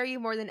that scare you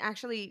more than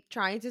actually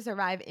trying to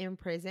survive in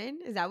prison?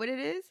 Is that what it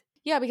is?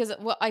 yeah, because,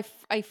 well,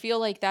 I feel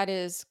like that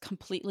is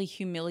completely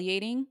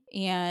humiliating,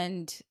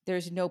 and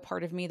there's no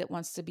part of me that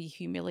wants to be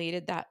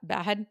humiliated that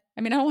bad.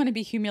 I mean, I don't wanna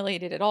be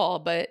humiliated at all,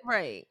 but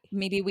Right.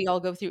 maybe we all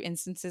go through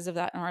instances of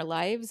that in our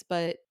lives,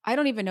 but I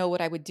don't even know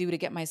what I would do to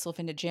get myself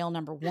into jail,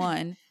 number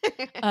 1.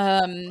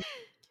 Um,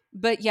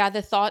 but yeah,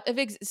 the thought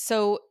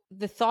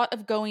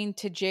of going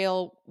to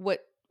jail, what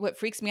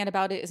freaks me out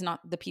about it is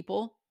not the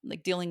people,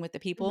 like dealing with the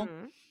people.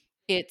 Mhm.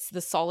 It's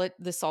the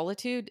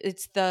solitude.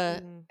 It's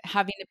the Mm,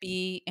 having to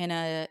be in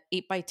a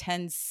 8 by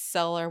 10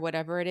 cell or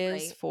whatever it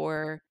is right.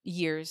 for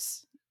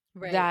years.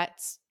 Right.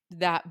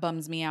 That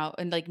bums me out,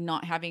 and like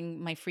not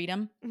having my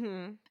freedom.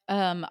 Mhm.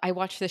 I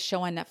watched this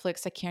show on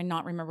Netflix. I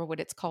cannot remember what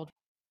it's called.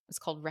 It's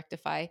called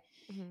Rectify.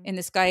 Mhm. And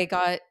this guy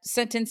got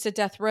sentenced to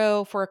death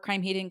row for a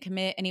crime he didn't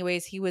commit.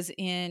 Anyways, he was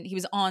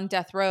on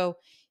death row.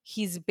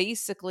 He's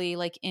basically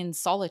like in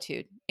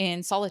solitude,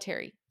 in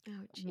solitary,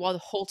 Oh, while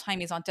geez. the whole time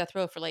he's on death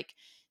row for like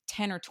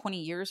 10 or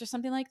 20 years or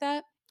something like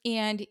that.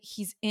 And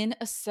he's in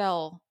a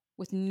cell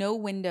with no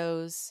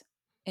windows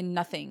and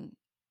nothing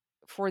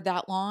for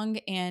that long.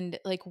 And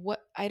like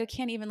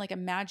can't even like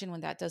imagine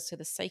what that does to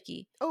the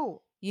psyche,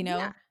 Oh, you yeah.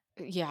 know?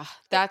 Yeah, It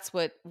that's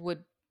what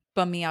would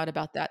bum me out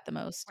about that the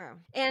most. wow.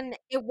 And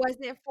it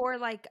wasn't for,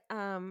 like,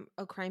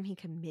 a crime he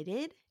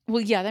committed?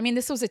 Well, yeah, I mean,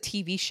 this was a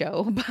TV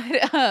show,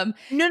 but,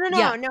 No, no,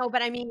 yeah. no, no,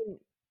 but I mean,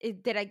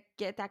 did I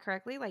get that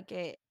correctly? Like,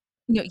 it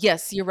No,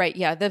 yes, you're right,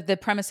 yeah, the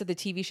premise of the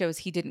TV show is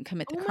he didn't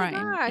commit the oh my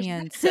crime, gosh,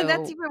 and that's so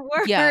even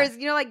yeah, worse.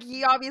 Like,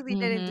 he obviously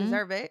didn't mhm.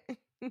 deserve it.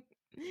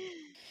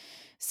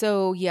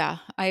 So, yeah,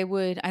 I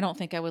don't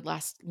think I would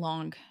last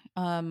long.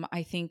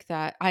 I think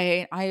that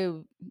I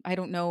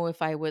don't know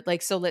if I would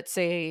like, so let's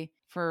say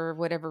for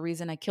whatever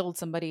reason I killed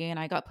somebody and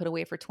I got put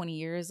away for 20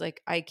 years,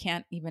 like, I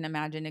can't even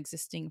imagine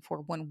existing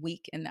for 1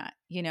 week in that,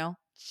 you know?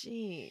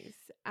 Jeez.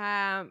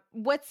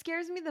 What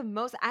scares me the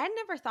most, I had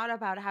never thought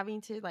about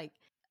having to like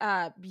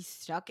be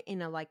stuck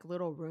in a like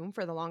little room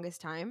for the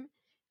longest time.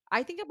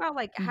 I think about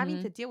like having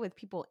to Mhm, deal with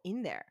people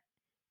in there.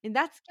 And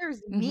that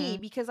scares me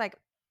mhm. because like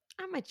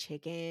I'm a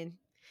chicken.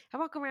 I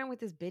walk around with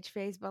this bitch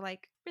face, but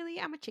like really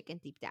I'm a chicken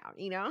deep down?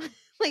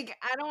 Like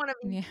I don't want to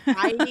be Yeah.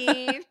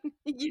 fighting.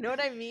 You know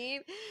what I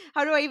mean?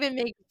 How do I even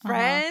make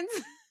Uh-huh. friends?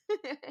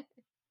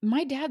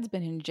 My dad's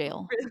been in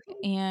jail,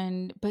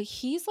 Really? but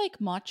he's,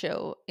 like,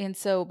 macho, and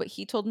so but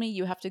he told me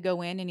you have to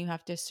go in and you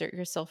have to assert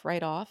yourself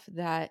right off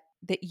that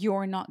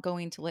you're not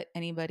going to let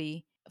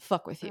anybody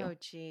fuck with you. Oh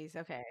jeez.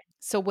 Okay.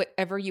 So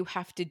whatever you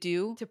have to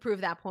do To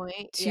prove that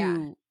point. Yeah.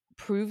 to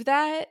prove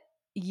that,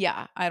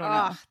 yeah, I don't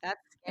Oh, know.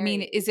 I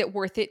mean, scary. is it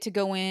worth it to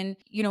go in?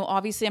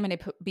 Obviously I'm going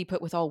to be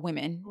put with all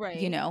women, Right.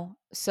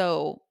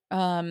 So,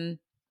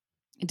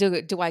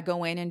 do I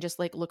go in and just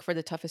like look for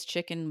the toughest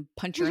chick and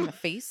punch her in the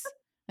face?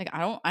 Like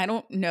I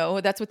don't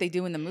know. That's what they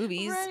do in the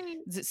movies. Right.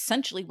 It's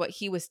essentially what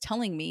he was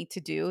telling me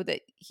to do,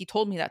 that he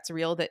told me that's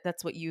real,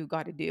 that's what you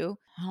got to do.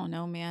 I don't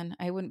know, man.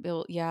 I wouldn't be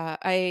able, yeah.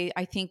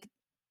 I think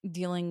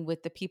dealing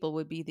with the people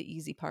would be the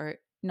easy part.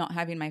 Not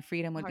having my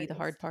freedom would be the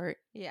hard Hardest. part.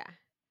 Yeah.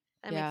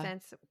 That makes Yeah.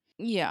 sense.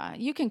 Yeah,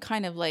 you can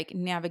kind of like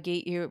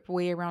navigate your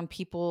way around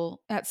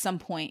people at some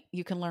point.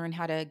 You can learn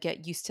how to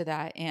get used to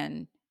that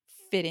and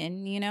fit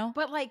in.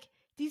 But like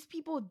these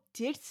people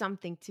did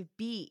something to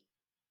be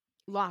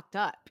locked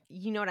up.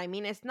 You know what I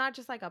mean? It's not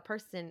just like a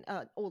person,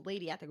 old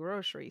lady at the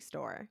grocery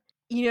store.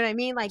 You know what I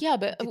mean? Like, Yeah,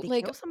 but did they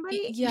like kill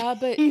somebody? yeah,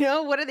 but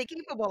What are they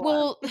capable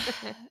well,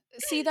 of?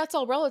 see, that's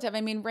all relative. I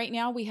mean, right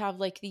now we have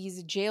like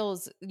these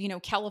jails,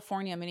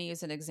 California, I'm going to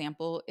use an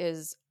example,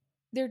 is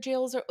their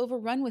jails are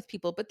overrun with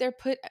people, but they're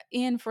put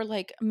in for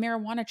like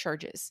marijuana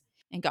charges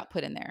and got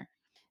put in there.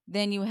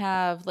 Then you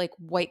have like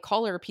white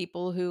collar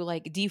people who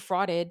like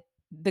defrauded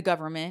the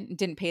government,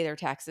 didn't pay their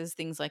taxes,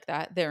 things like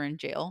that. They're in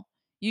jail.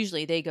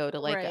 Usually they go to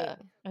like Right.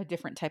 a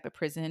different type of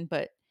prison,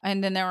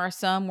 and then there are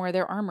some where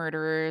there are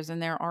murderers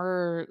and there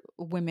are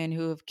women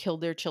who have killed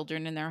their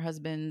children and their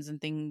husbands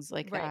and things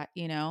like Right.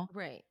 that.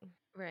 Right.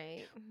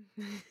 Right.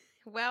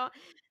 Well,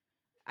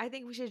 I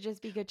think we should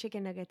just be good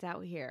chicken nuggets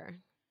out here,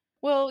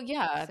 Well,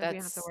 yeah, so we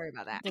don't have to worry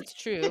about that. that's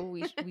true.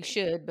 We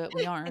should, but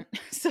we aren't.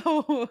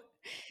 So,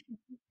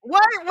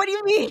 What? What do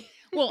you mean?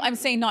 well, I'm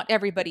saying not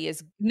everybody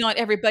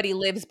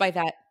lives by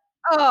that.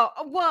 Oh,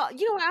 well,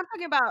 you know what I'm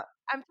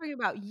talking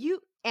about you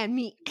and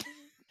me.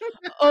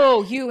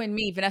 Oh, you and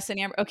me, Vanessa and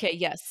Amber. Okay,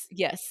 yes,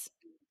 yes,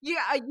 Yeah,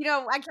 I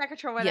can't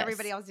control what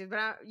everybody yes. else does,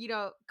 but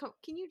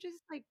can you just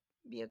like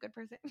be a good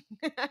person?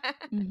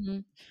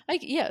 Mhm.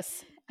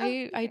 Yes. Oh,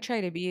 I okay.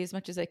 try to be as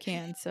much as I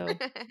can, so.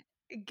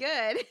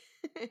 Good.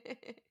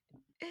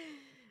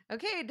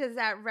 Okay, does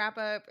that wrap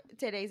up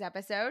today's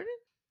episode?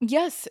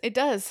 Yes, it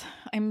does.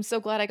 I'm so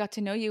glad I got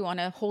to know you on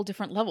a whole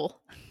different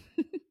level.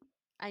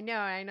 I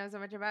know so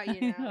much about you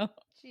I now. know.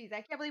 Jeez,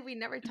 I can't believe we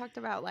never talked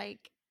about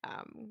like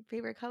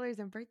favorite colors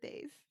and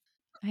birthdays.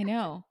 I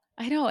know.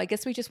 I know. I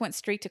guess we just went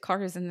straight to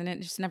cars and then it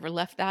just never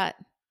left that.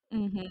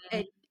 Mhm.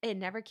 It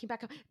never came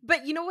back up.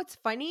 But you know what's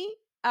funny?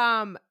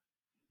 Um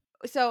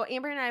So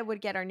Amber and I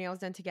would get our nails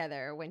done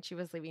together when she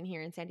was living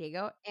here in San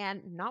Diego,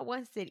 and not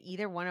once did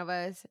either one of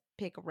us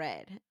pick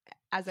red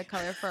as a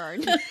color for our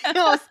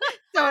nails.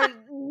 So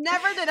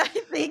never did I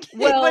think it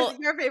was Well,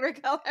 your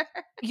favorite color.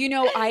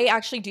 I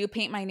actually do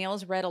paint my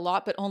nails red a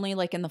lot, but only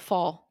like in the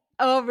fall.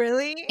 Oh,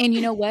 really? And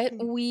you know what? And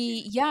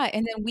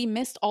then we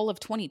missed all of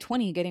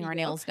 2020 getting our Yep.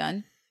 nails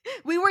done,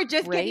 We were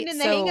just getting right? in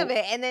the hang of So,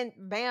 it, and then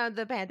bam,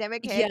 the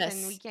pandemic hits,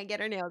 and we yes. can't get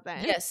our nails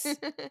done. Yes.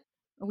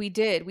 We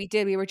did. We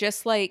did. We were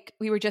just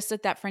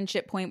at that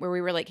friendship point where we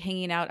were like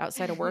hanging out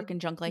outside of work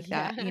and junk like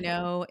that,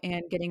 Yeah.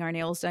 and getting our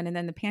nails done. And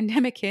then the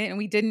pandemic hit and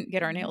we didn't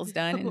get our nails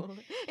done. And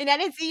And I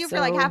didn't see you for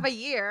like half so a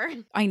year.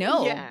 I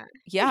know. Yeah.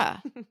 Yeah.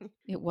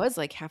 It was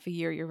like half a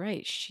year. You're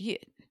right.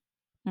 Shit.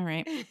 All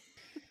right.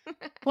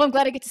 Well, I'm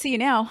glad I get to see you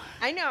now.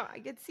 I know. I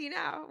get to see you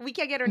now. We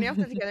can't get our nails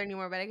done together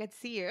anymore, but I get to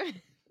see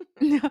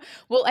you.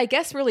 Well, I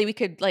guess really we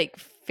could like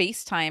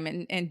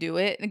FaceTime and do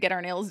it and get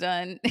our nails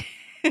done.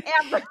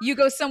 Amber. You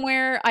go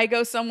somewhere, I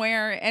go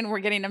somewhere, and we're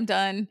getting them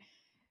done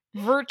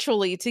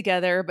virtually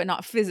together, but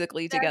not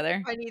physically That's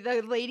together. funny.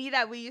 The lady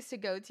that we used to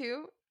go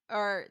to,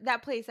 or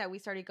that place that we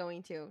started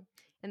going to,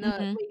 and the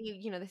Mhm.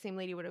 lady, the same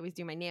lady would always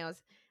do my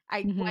nails.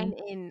 I Mhm.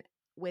 went in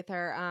with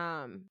her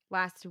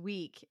last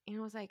week, and I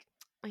was like,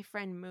 my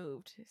friend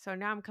moved, so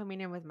now I'm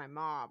coming in with my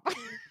mom.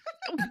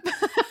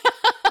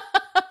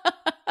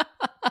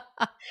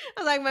 I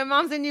was like, my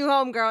mom's a new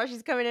home girl.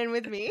 She's coming in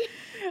with me.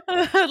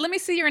 Let me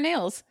see your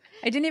nails.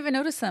 I didn't even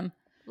notice them.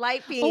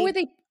 Light Oh,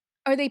 pink.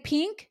 are they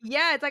pink?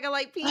 Yeah, it's like a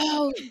light pink.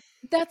 Oh,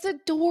 that's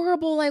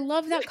adorable. I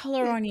love that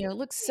color on you. It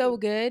looks so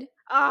good.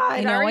 Oh, I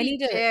it know. I already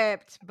need to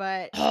shipped,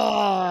 but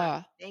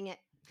Oh, dang it.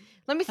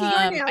 Let me see your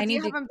I nails. Do need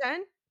you have to them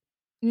done?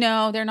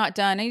 No, they're not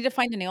done. I need to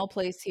find a nail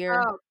place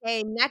here. Okay,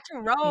 I know.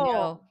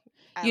 natural.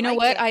 I You know like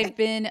what? it. I've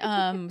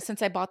been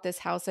since I bought this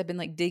house, I've been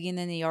like digging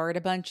in the yard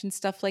a bunch and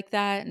stuff like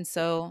that. And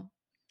so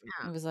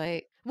Yeah. I was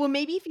like, Well,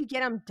 maybe if you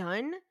get them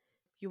done,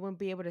 you won't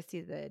be able to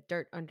see the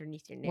dirt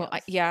underneath your well,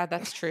 nails. yeah,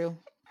 that's true.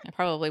 I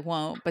probably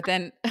won't, but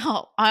then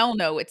I'll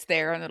know it's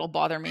there and it'll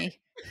bother me.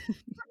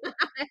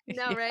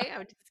 No, Yeah. right?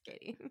 I'm just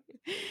kidding.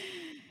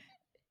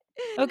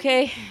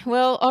 Okay.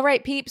 Well, all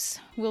right, peeps.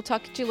 We'll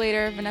talk to you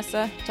later,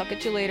 Vanessa. Talk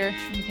at you later.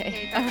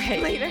 Okay. Okay, All talk to you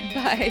right. later.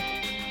 Bye.